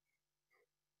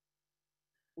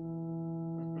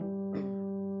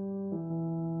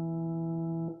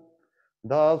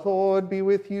 The Lord be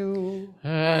with you.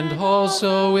 And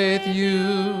also with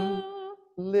you.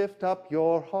 Lift up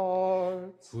your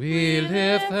hearts. We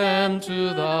lift them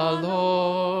to the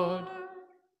Lord.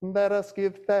 Let us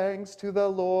give thanks to the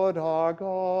Lord our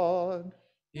God.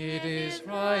 It is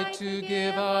right to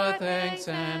give our thanks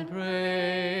and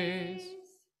praise.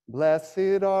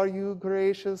 Blessed are you,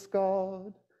 gracious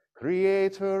God,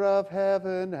 creator of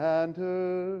heaven and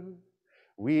earth.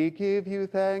 We give you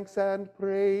thanks and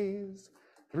praise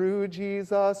through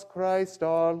Jesus Christ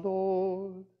our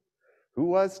Lord, who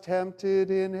was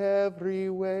tempted in every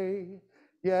way,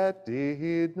 yet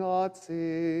did not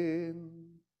sin.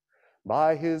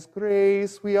 By his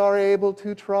grace we are able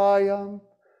to triumph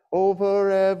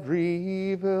over every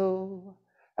evil,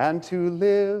 and to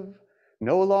live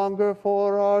no longer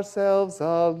for ourselves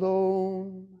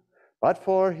alone, but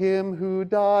for him who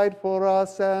died for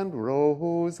us and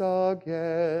rose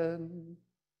again.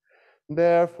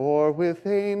 Therefore, with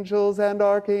angels and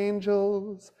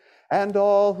archangels, and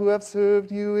all who have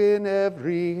served you in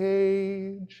every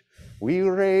age, we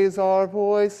raise our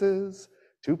voices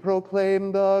to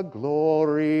proclaim the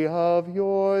glory of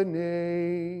your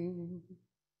name.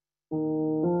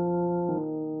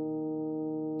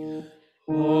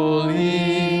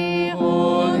 Holy,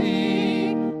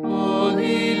 holy,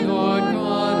 holy Lord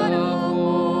God of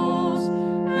hosts,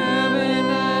 heaven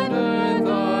and earth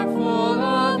are full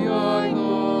of your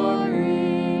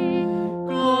glory.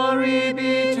 Glory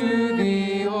be to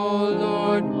thee, O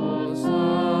Lord Most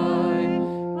High.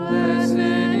 Blessed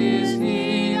is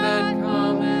he that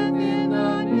cometh in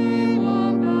the name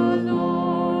of the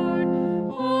Lord.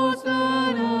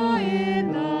 Hosanna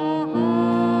in the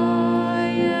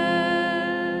highest.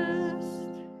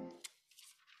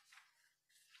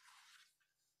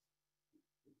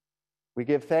 We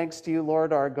give thanks to you,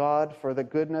 Lord our God, for the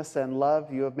goodness and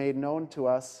love you have made known to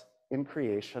us in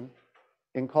creation,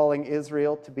 in calling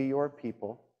Israel to be your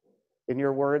people, in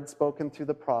your word spoken through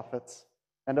the prophets,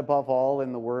 and above all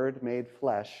in the word made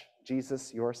flesh,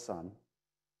 Jesus, your Son.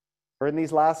 For in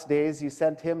these last days you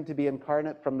sent him to be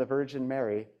incarnate from the Virgin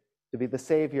Mary, to be the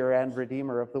Savior and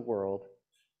Redeemer of the world.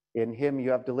 In him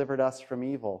you have delivered us from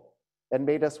evil, and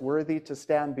made us worthy to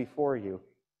stand before you.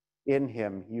 In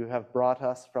him you have brought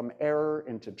us from error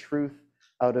into truth,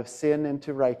 out of sin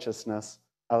into righteousness,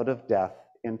 out of death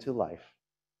into life.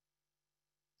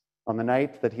 On the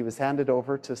night that he was handed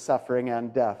over to suffering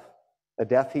and death, a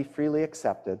death he freely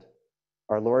accepted,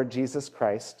 our Lord Jesus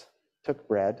Christ took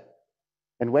bread,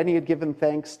 and when he had given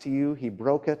thanks to you, he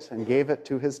broke it and gave it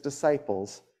to his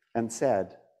disciples and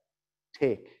said,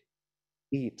 "Take,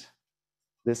 eat.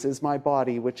 This is my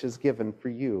body, which is given for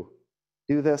you.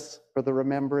 Do this for the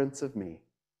remembrance of me."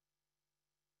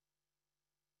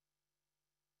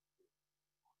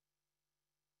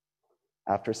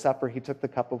 After supper, he took the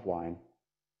cup of wine,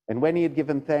 and when he had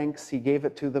given thanks, he gave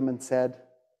it to them and said,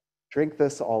 "Drink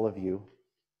this, all of you.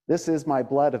 This is my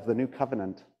blood of the new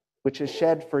covenant, which is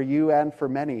shed for you and for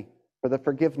many for the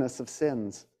forgiveness of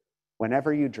sins.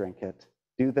 Whenever you drink it,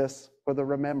 do this for the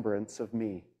remembrance of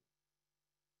me."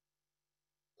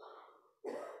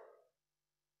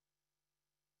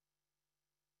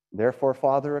 Therefore,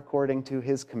 Father, according to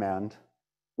his command,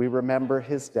 we remember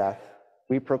his death,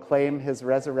 we proclaim his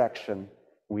resurrection,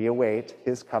 we await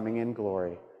his coming in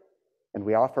glory. And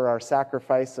we offer our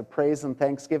sacrifice of praise and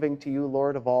thanksgiving to you,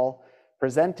 Lord of all,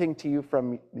 presenting to you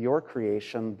from your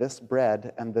creation this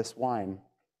bread and this wine.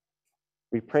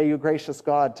 We pray you, gracious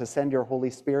God, to send your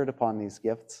Holy Spirit upon these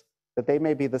gifts, that they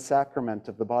may be the sacrament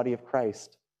of the body of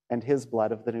Christ and his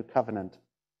blood of the new covenant.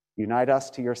 Unite us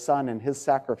to your Son and his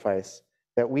sacrifice,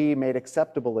 that we, made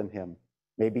acceptable in him,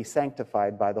 may be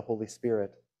sanctified by the Holy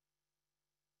Spirit.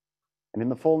 And in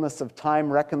the fullness of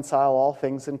time, reconcile all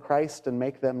things in Christ and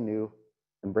make them new,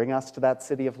 and bring us to that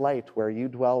city of light where you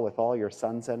dwell with all your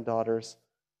sons and daughters,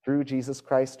 through Jesus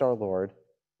Christ our Lord,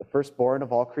 the firstborn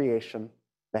of all creation,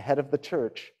 the head of the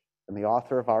church, and the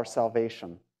author of our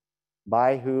salvation,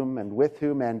 by whom and with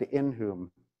whom and in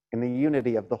whom, in the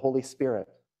unity of the Holy Spirit,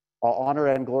 all honor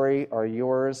and glory are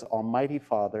yours, Almighty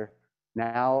Father,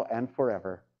 now and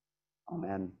forever.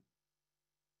 Amen.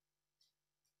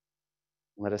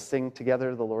 Let us sing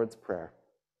together the Lord's Prayer.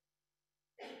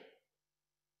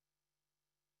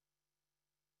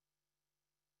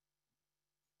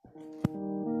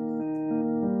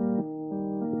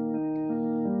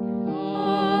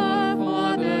 Our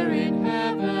Father in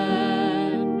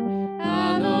heaven,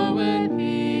 hallowed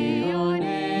be your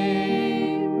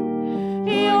name.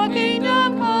 Your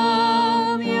kingdom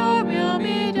come, your will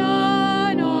be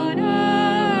done on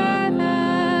earth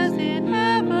as in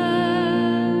heaven.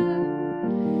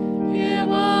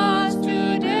 Give us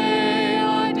today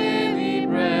our daily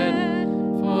bread.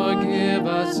 Forgive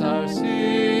us our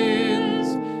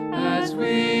sins, as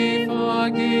we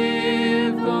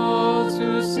forgive those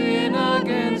who sin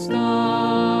against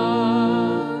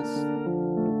us.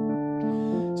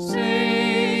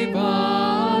 Save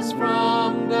us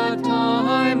from the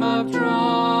time of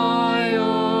trial,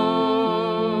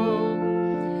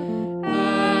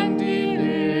 and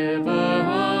deliver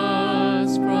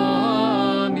us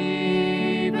from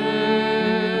evil.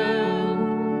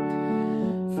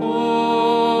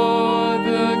 For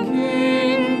the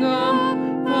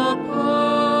kingdom, the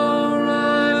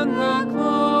power, and the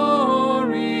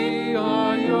glory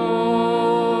are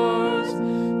yours,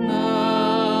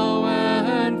 now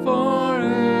and forever.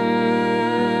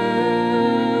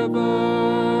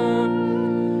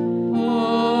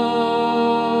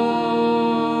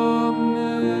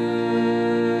 Amen.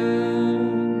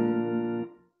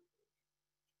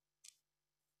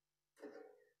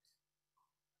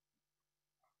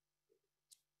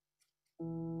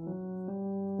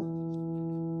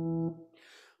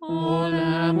 O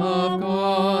Lamb of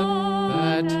God,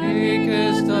 that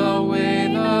takest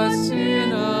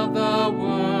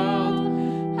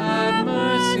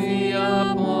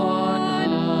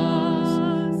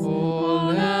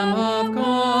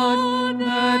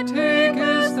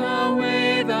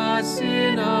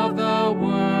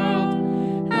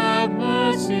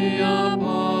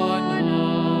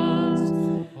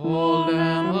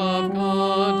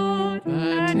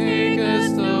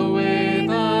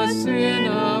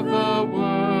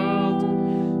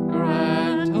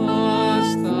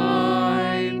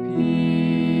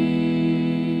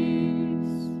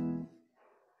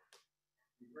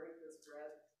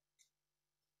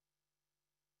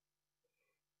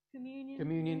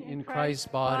Communion in Christ's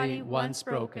body once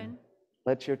broken.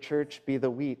 Let your church be the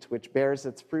wheat which bears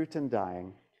its fruit in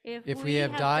dying. If we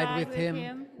have died with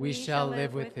him, we shall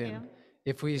live with him.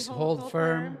 If we hold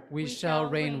firm, we shall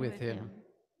reign with him.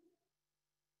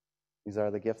 These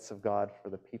are the gifts of God for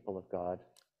the people of God.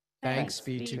 Thanks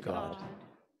be to God.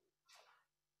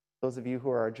 Those of you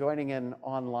who are joining in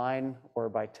online or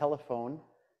by telephone,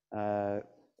 I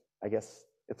guess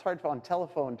it's hard on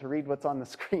telephone to read what's on the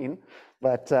screen,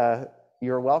 but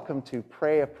you're welcome to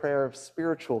pray a prayer of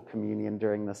spiritual communion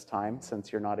during this time,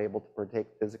 since you're not able to partake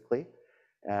physically.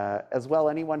 As well,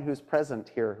 anyone who's present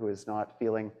here who is not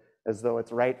feeling as though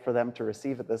it's right for them to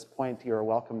receive at this point, you are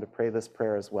welcome to pray this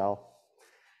prayer as well.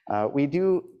 We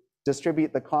do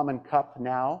distribute the common cup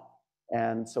now,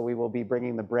 and so we will be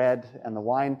bringing the bread and the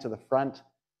wine to the front,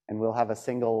 and we'll have a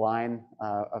single line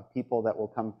of people that will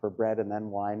come for bread and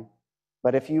then wine.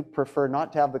 But if you prefer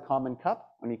not to have the common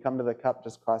cup, when you come to the cup,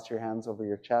 just cross your hands over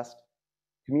your chest.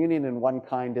 Communion in one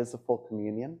kind is a full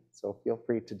communion, so feel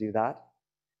free to do that.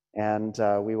 And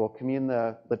we will commune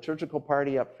the liturgical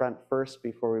party up front first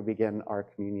before we begin our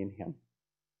communion hymn.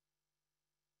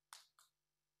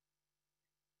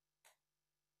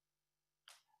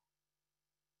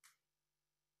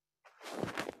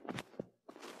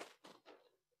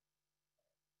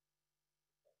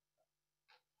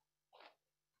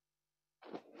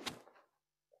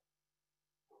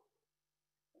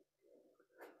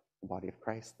 The body of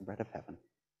Christ, the bread of heaven.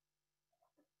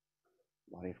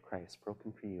 The body of Christ,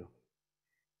 broken for you.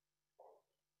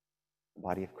 The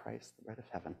body of Christ, the bread of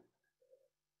heaven.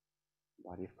 The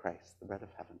body of Christ, the bread of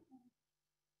heaven.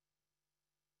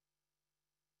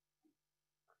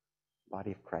 The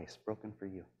body of Christ, broken for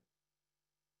you.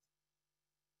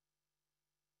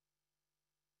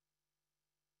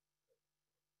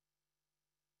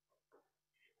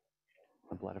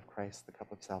 The blood of Christ, the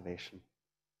cup of salvation.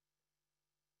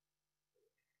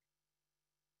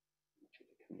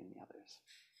 Commune the others.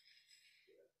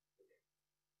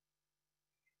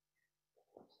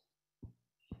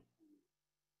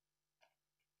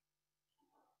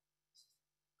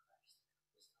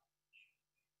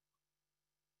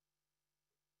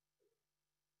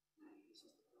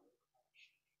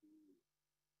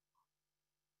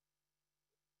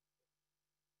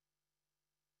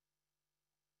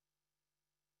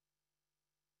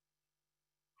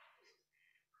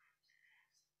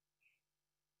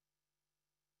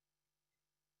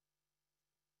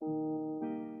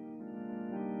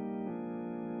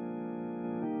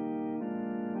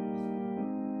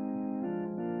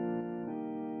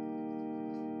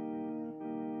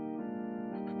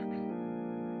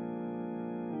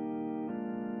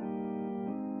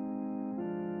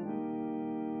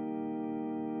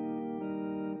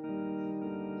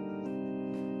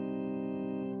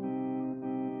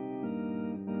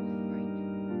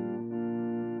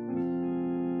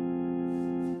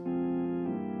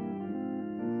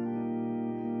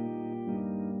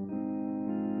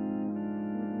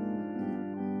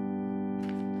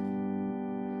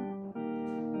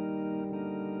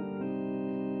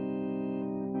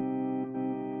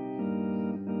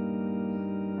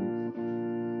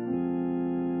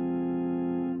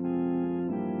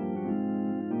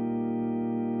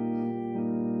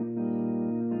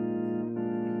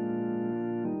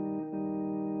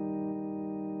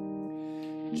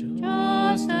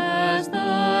 Just as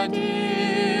the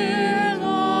deer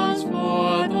longs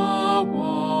for the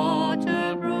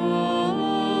water brooks,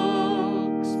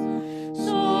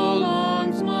 so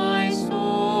longs my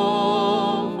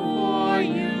soul for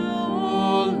you,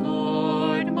 O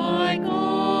Lord my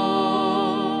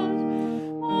God.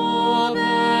 Oh,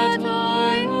 that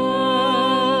I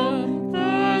am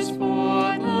thirst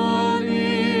for the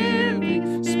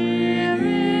living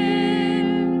Spirit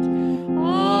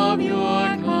of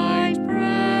your kind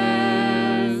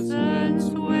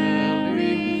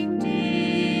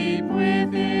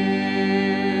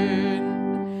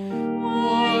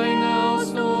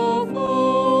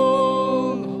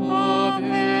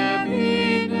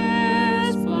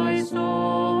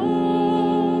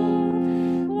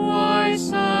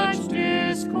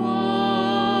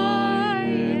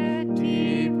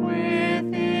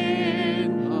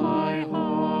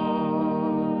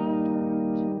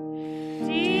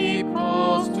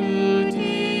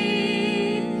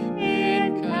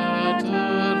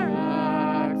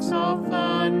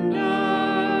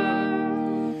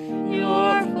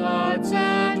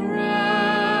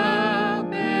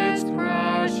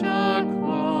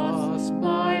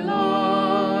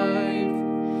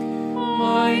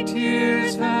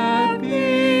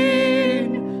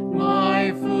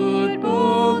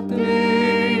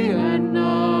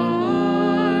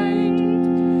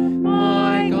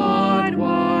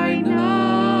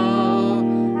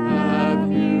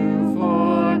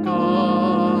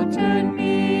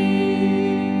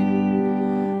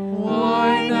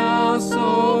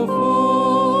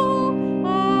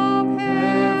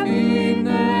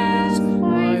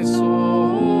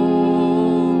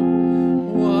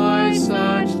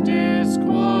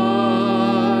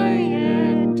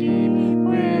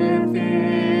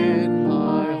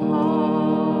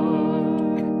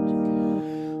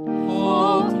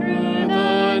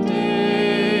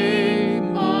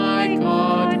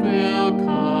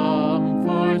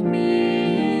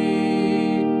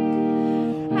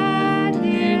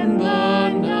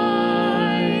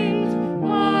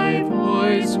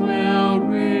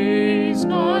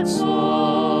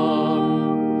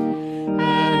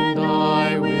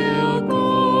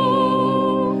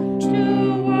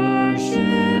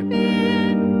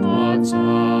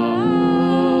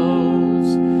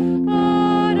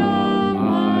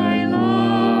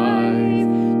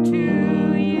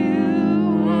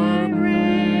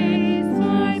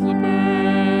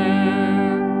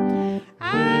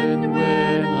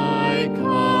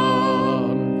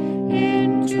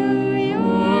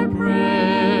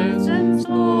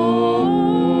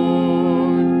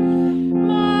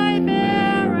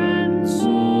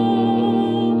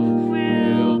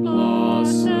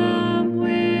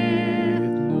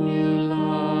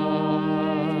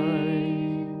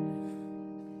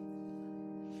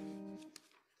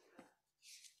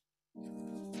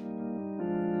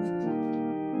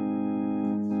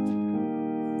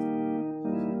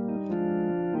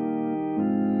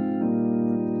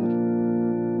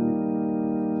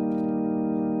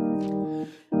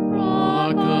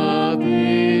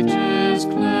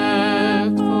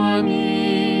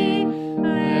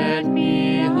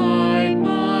me hide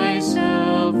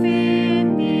myself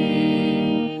in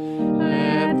thee.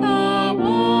 Let the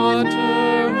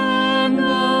water and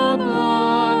the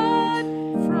blood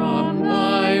from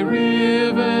thy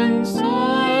riven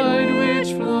side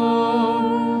which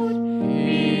flowed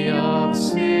be of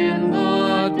sin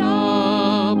the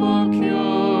double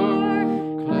cure.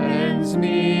 Cleanse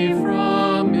me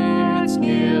from its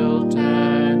guilt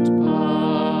and power.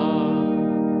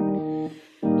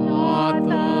 Not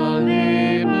the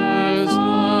labors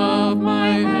of my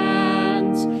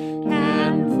hands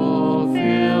can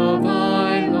fulfill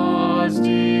thy law's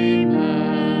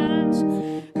demands.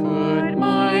 Could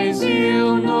my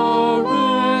zeal no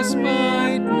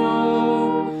respite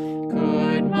know?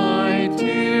 Could my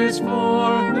tears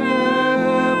forever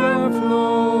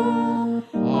flow?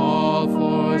 All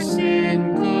for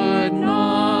sin could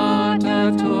not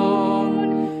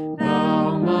atone.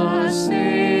 Thou must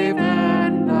save,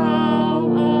 and thou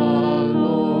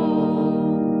alone.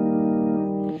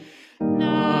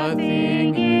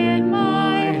 Nothing in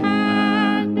my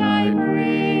hand I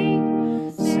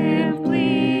bring,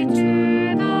 simply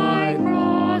to thy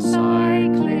cross I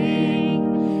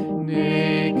cling.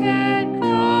 Naked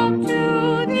come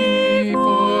to thee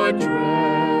for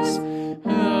dress,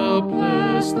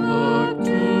 helpless look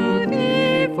to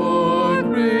thee for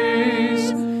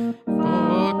grace.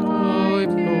 Look, I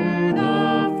through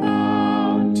the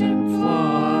fountain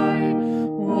fly,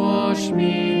 wash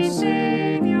me,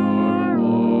 Savior,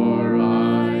 or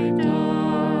I die.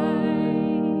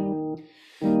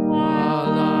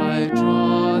 While I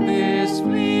draw this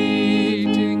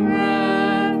fleeting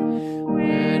breath,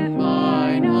 when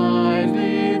mine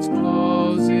eyelids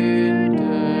close in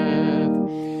death,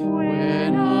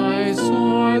 when I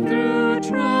soar through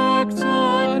tracts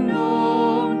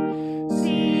unknown,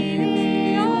 see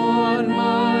thee on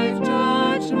my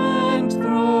judgment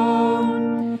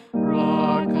throne,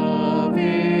 rock of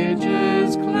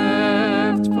ages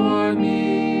cleft for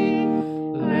me,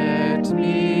 let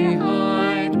me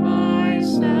hide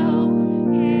myself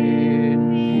in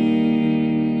thee.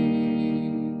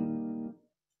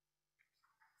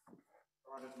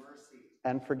 God of mercy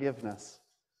and forgiveness,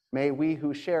 may we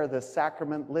who share this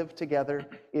sacrament live together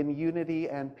in unity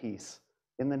and peace.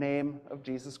 In the name of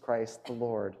Jesus Christ the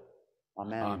Lord.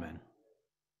 Amen. Amen.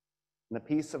 And the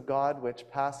peace of God, which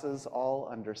passes all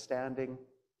understanding,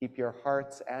 keep your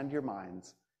hearts and your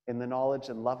minds in the knowledge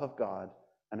and love of God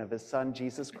and of his Son,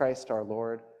 Jesus Christ our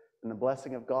Lord, and the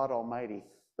blessing of God Almighty,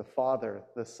 the Father,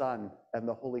 the Son, and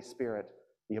the Holy Spirit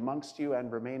be amongst you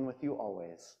and remain with you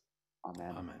always.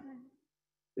 Amen. Amen.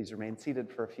 Please remain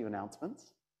seated for a few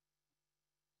announcements.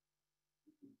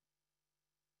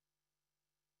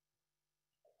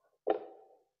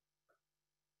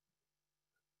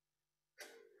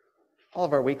 All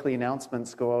of our weekly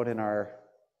announcements go out in our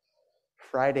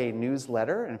Friday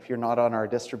newsletter, and if you're not on our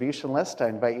distribution list, I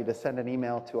invite you to send an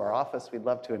email to our office. We'd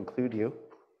love to include you.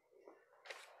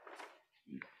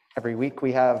 Every week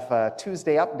we have a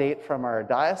Tuesday update from our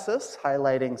diocese,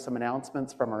 highlighting some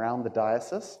announcements from around the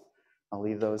diocese. I'll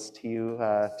leave those to you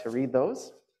to read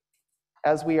those.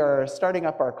 As we are starting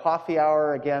up our coffee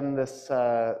hour again this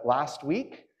last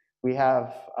week, we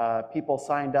have people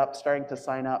starting to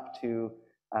sign up to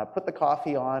put the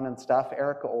coffee on and stuff.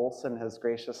 Erica Olson has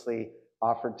graciously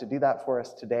offered to do that for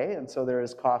us today, and so there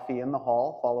is coffee in the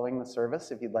hall following the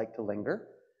service if you'd like to linger.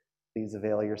 Please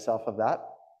avail yourself of that.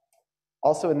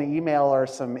 Also in the email are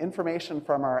some information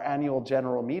from our annual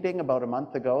general meeting about a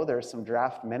month ago. There's some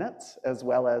draft minutes, as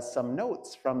well as some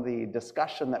notes from the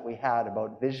discussion that we had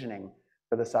about visioning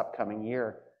for this upcoming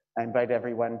year. I invite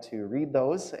everyone to read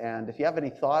those, and if you have any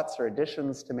thoughts or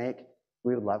additions to make,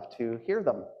 we would love to hear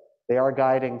them. They are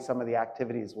guiding some of the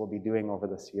activities we'll be doing over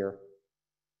this year.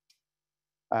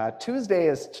 Tuesday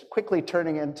is quickly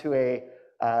turning into a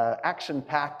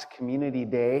action-packed community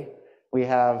day. We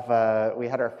had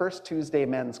our first Tuesday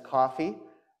men's coffee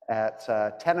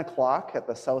at 10 o'clock at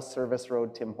the South Service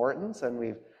Road Tim Hortons, and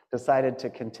we've decided to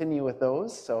continue with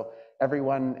those. So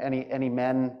everyone, any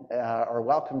men are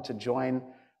welcome to join.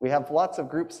 We have lots of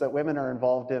groups that women are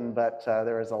involved in, but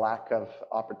there is a lack of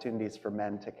opportunities for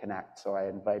men to connect. So I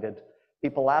invited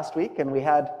people last week, and we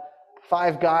had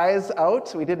 5 guys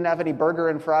out. We didn't have any burger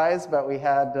and fries, but we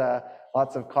had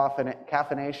lots of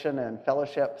caffeination and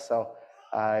fellowship. So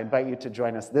I invite you to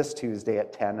join us this Tuesday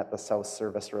at 10 at the South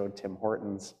Service Road Tim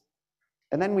Hortons.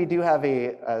 And then we do have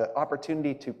an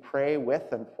opportunity to pray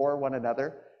with and for one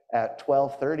another at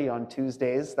 12:30 on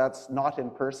Tuesdays. That's not in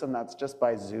person, that's just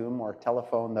by Zoom or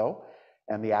telephone though.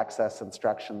 And the access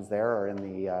instructions there are in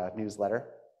the newsletter.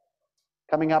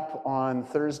 Coming up on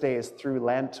Thursdays through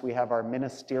Lent, we have our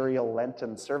ministerial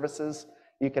Lenten services.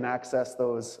 You can access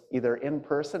those either in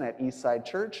person at Eastside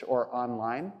Church or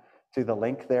online through the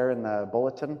link there in the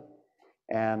bulletin.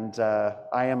 And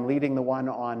I am leading the one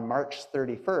on March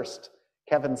 31st.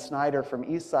 Kevin Snyder from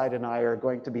Eastside and I are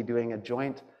going to be doing a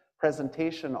joint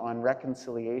presentation on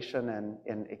reconciliation and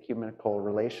in ecumenical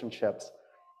relationships.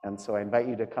 And so I invite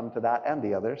you to come to that and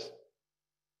the others.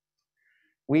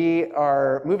 We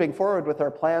are moving forward with our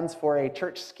plans for a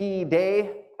church ski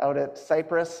day out at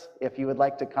Cyprus. If you would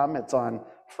like to come, it's on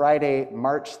Friday,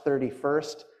 March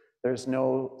 31st. There's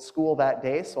no school that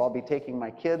day, so I'll be taking my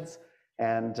kids,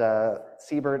 and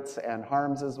Sieberts and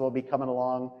Harmses will be coming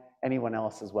along. Anyone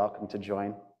else is welcome to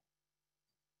join.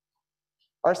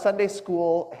 Our Sunday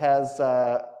school has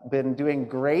been doing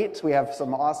great. We have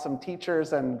some awesome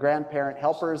teachers and grandparent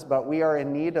helpers, but we are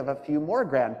in need of a few more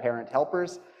grandparent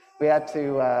helpers. We had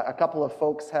to, a couple of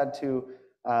folks had to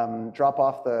drop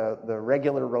off the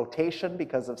regular rotation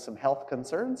because of some health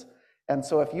concerns. And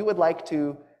so if you would like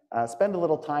to spend a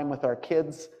little time with our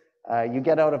kids, you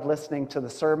get out of listening to the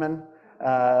sermon.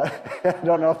 I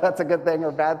don't know if that's a good thing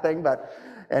or bad thing, but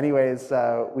anyways,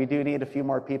 we do need a few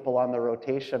more people on the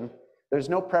rotation. There's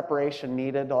no preparation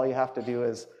needed. All you have to do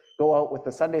is go out with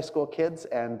the Sunday school kids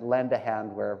and lend a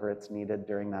hand wherever it's needed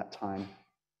during that time.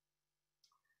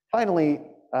 Finally,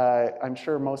 I'm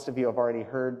sure most of you have already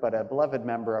heard, but a beloved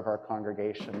member of our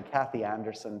congregation, Kathy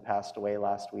Anderson, passed away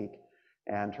last week,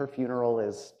 and her funeral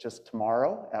is just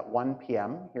tomorrow at 1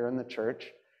 p.m. here in the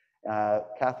church.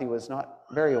 Kathy was not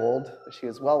very old. She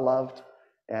is well loved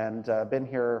and been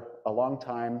here a long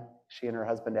time, she and her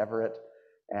husband Everett,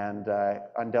 and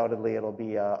undoubtedly it'll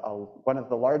be one of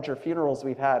the larger funerals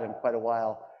we've had in quite a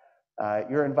while.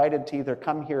 You're invited to either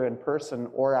come here in person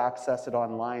or access it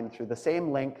online through the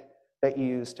same link that you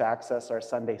use to access our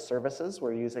Sunday services.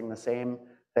 We're using the same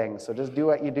thing. So just do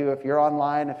what you do. If you're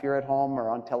online, if you're at home or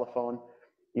on telephone,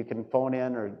 you can phone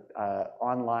in or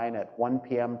online at 1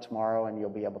 p.m. tomorrow and you'll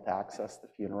be able to access the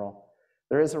funeral.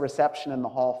 There is a reception in the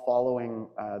hall following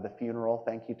the funeral.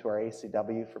 Thank you to our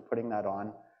ACW for putting that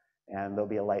on, and there'll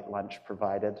be a light lunch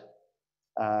provided.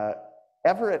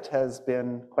 Everett has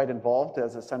been quite involved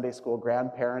as a Sunday school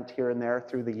grandparent here and there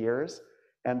through the years.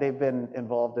 And they've been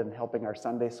involved in helping our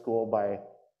Sunday school by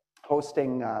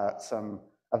hosting some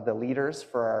of the leaders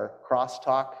for our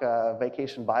Crosstalk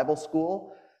Vacation Bible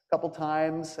School a couple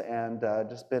times, and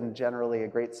just been generally a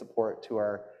great support to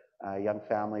our young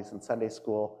families in Sunday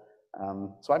school.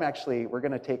 So we're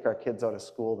going to take our kids out of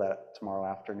school tomorrow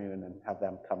afternoon and have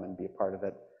them come and be a part of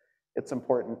it. It's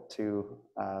important to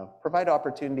provide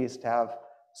opportunities to have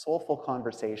soulful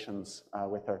conversations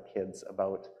with our kids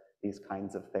about these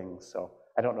kinds of things. So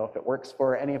I don't know if it works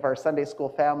for any of our Sunday school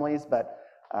families, but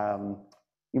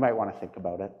you might want to think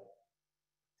about it.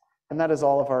 And that is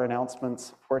all of our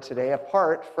announcements for today,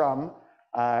 apart from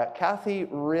Kathy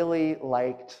really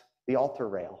liked the altar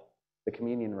rail, the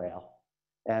communion rail.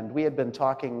 And we had been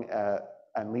talking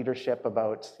on leadership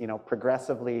about,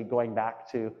 progressively going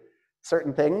back to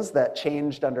certain things that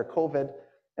changed under COVID.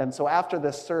 And so after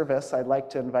this service, I'd like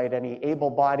to invite any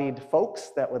able-bodied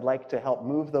folks that would like to help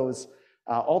move those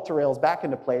altar rails back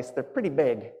into place. They're pretty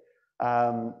big.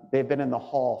 They've been in the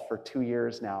hall for 2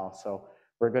 years now, so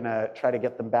we're going to try to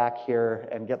get them back here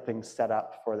and get things set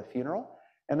up for the funeral.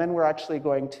 And then we're actually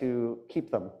going to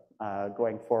keep them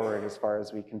going forward as far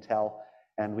as we can tell.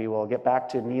 And we will get back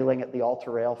to kneeling at the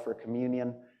altar rail for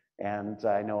communion. And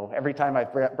I know every time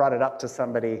I've brought it up to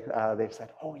somebody, they've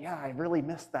said, "Oh yeah, I really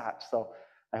missed that." So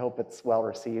I hope it's well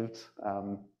received.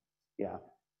 Yeah.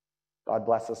 God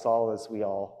bless us all as we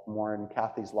all mourn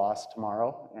Kathy's loss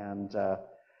tomorrow. And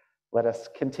let us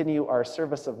continue our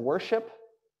service of worship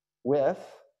with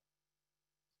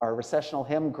our recessional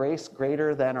hymn, Grace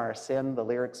Greater Than Our Sin. The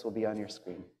lyrics will be on your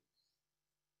screen.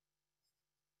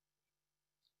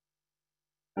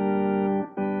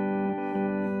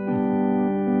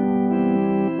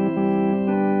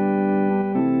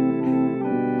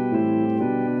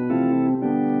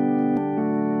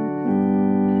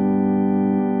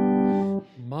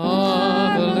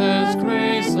 Marvelous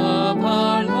grace of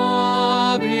our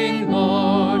loving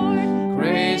Lord,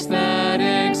 grace that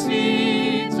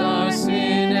exceeds our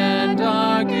sin and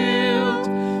our guilt,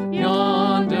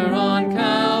 yonder on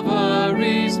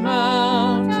Calvary's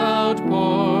mount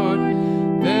outpoured,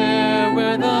 there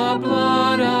where the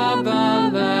blood of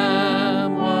the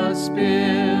Lamb was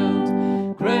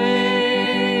spilled.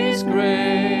 Grace,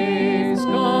 grace,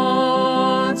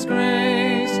 God's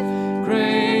grace,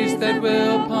 grace that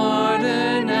will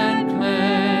pardon and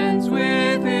cleanse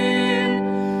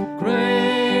within.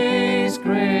 Grace,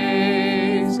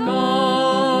 grace,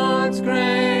 God's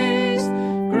grace,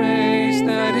 grace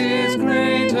that is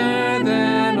greater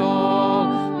than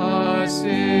all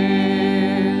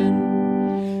sin.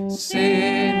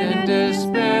 Sin and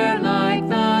despair like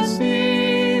the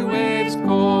sea waves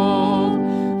cold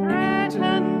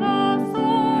threaten the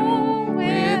foe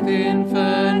with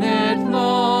infinite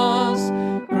loss.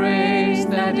 Grace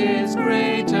that is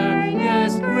greater,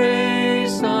 yes,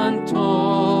 grace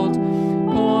untold,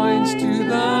 points to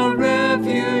the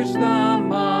refuge, the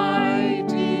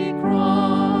mighty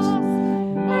cross.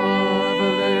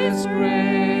 Marvelous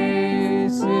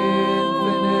grace,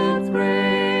 infinite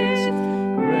grace,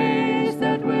 grace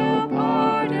that will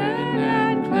pardon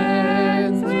and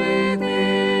cleanse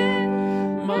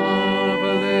within.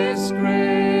 Marvelous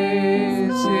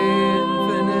grace,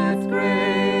 infinite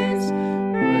grace,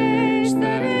 grace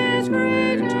that is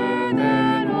greater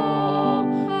than all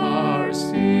our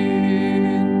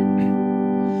sin.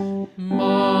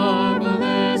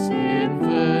 Marvelous,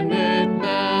 infinite,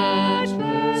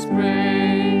 matchless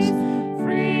grace,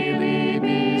 freely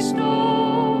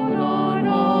bestowed on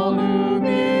all who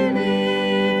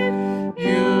believe.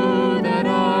 You that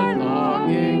are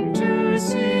longing to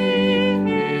see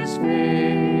His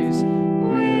face,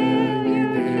 will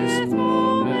you this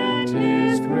moment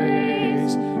His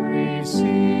grace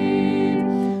receive?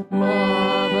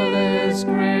 Marvelous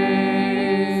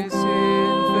grace,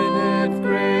 infinite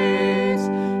grace,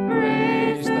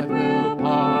 grace that will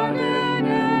pardon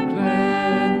and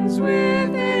cleanse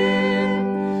within.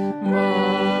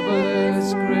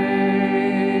 Marvelous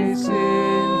grace,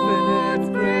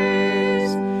 infinite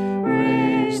grace,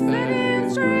 grace that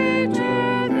is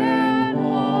greater than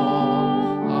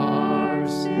all our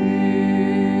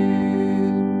sin.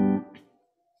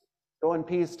 Go in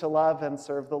peace to love and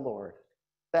serve the Lord.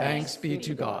 Thanks be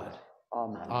to God.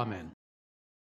 Amen. Amen.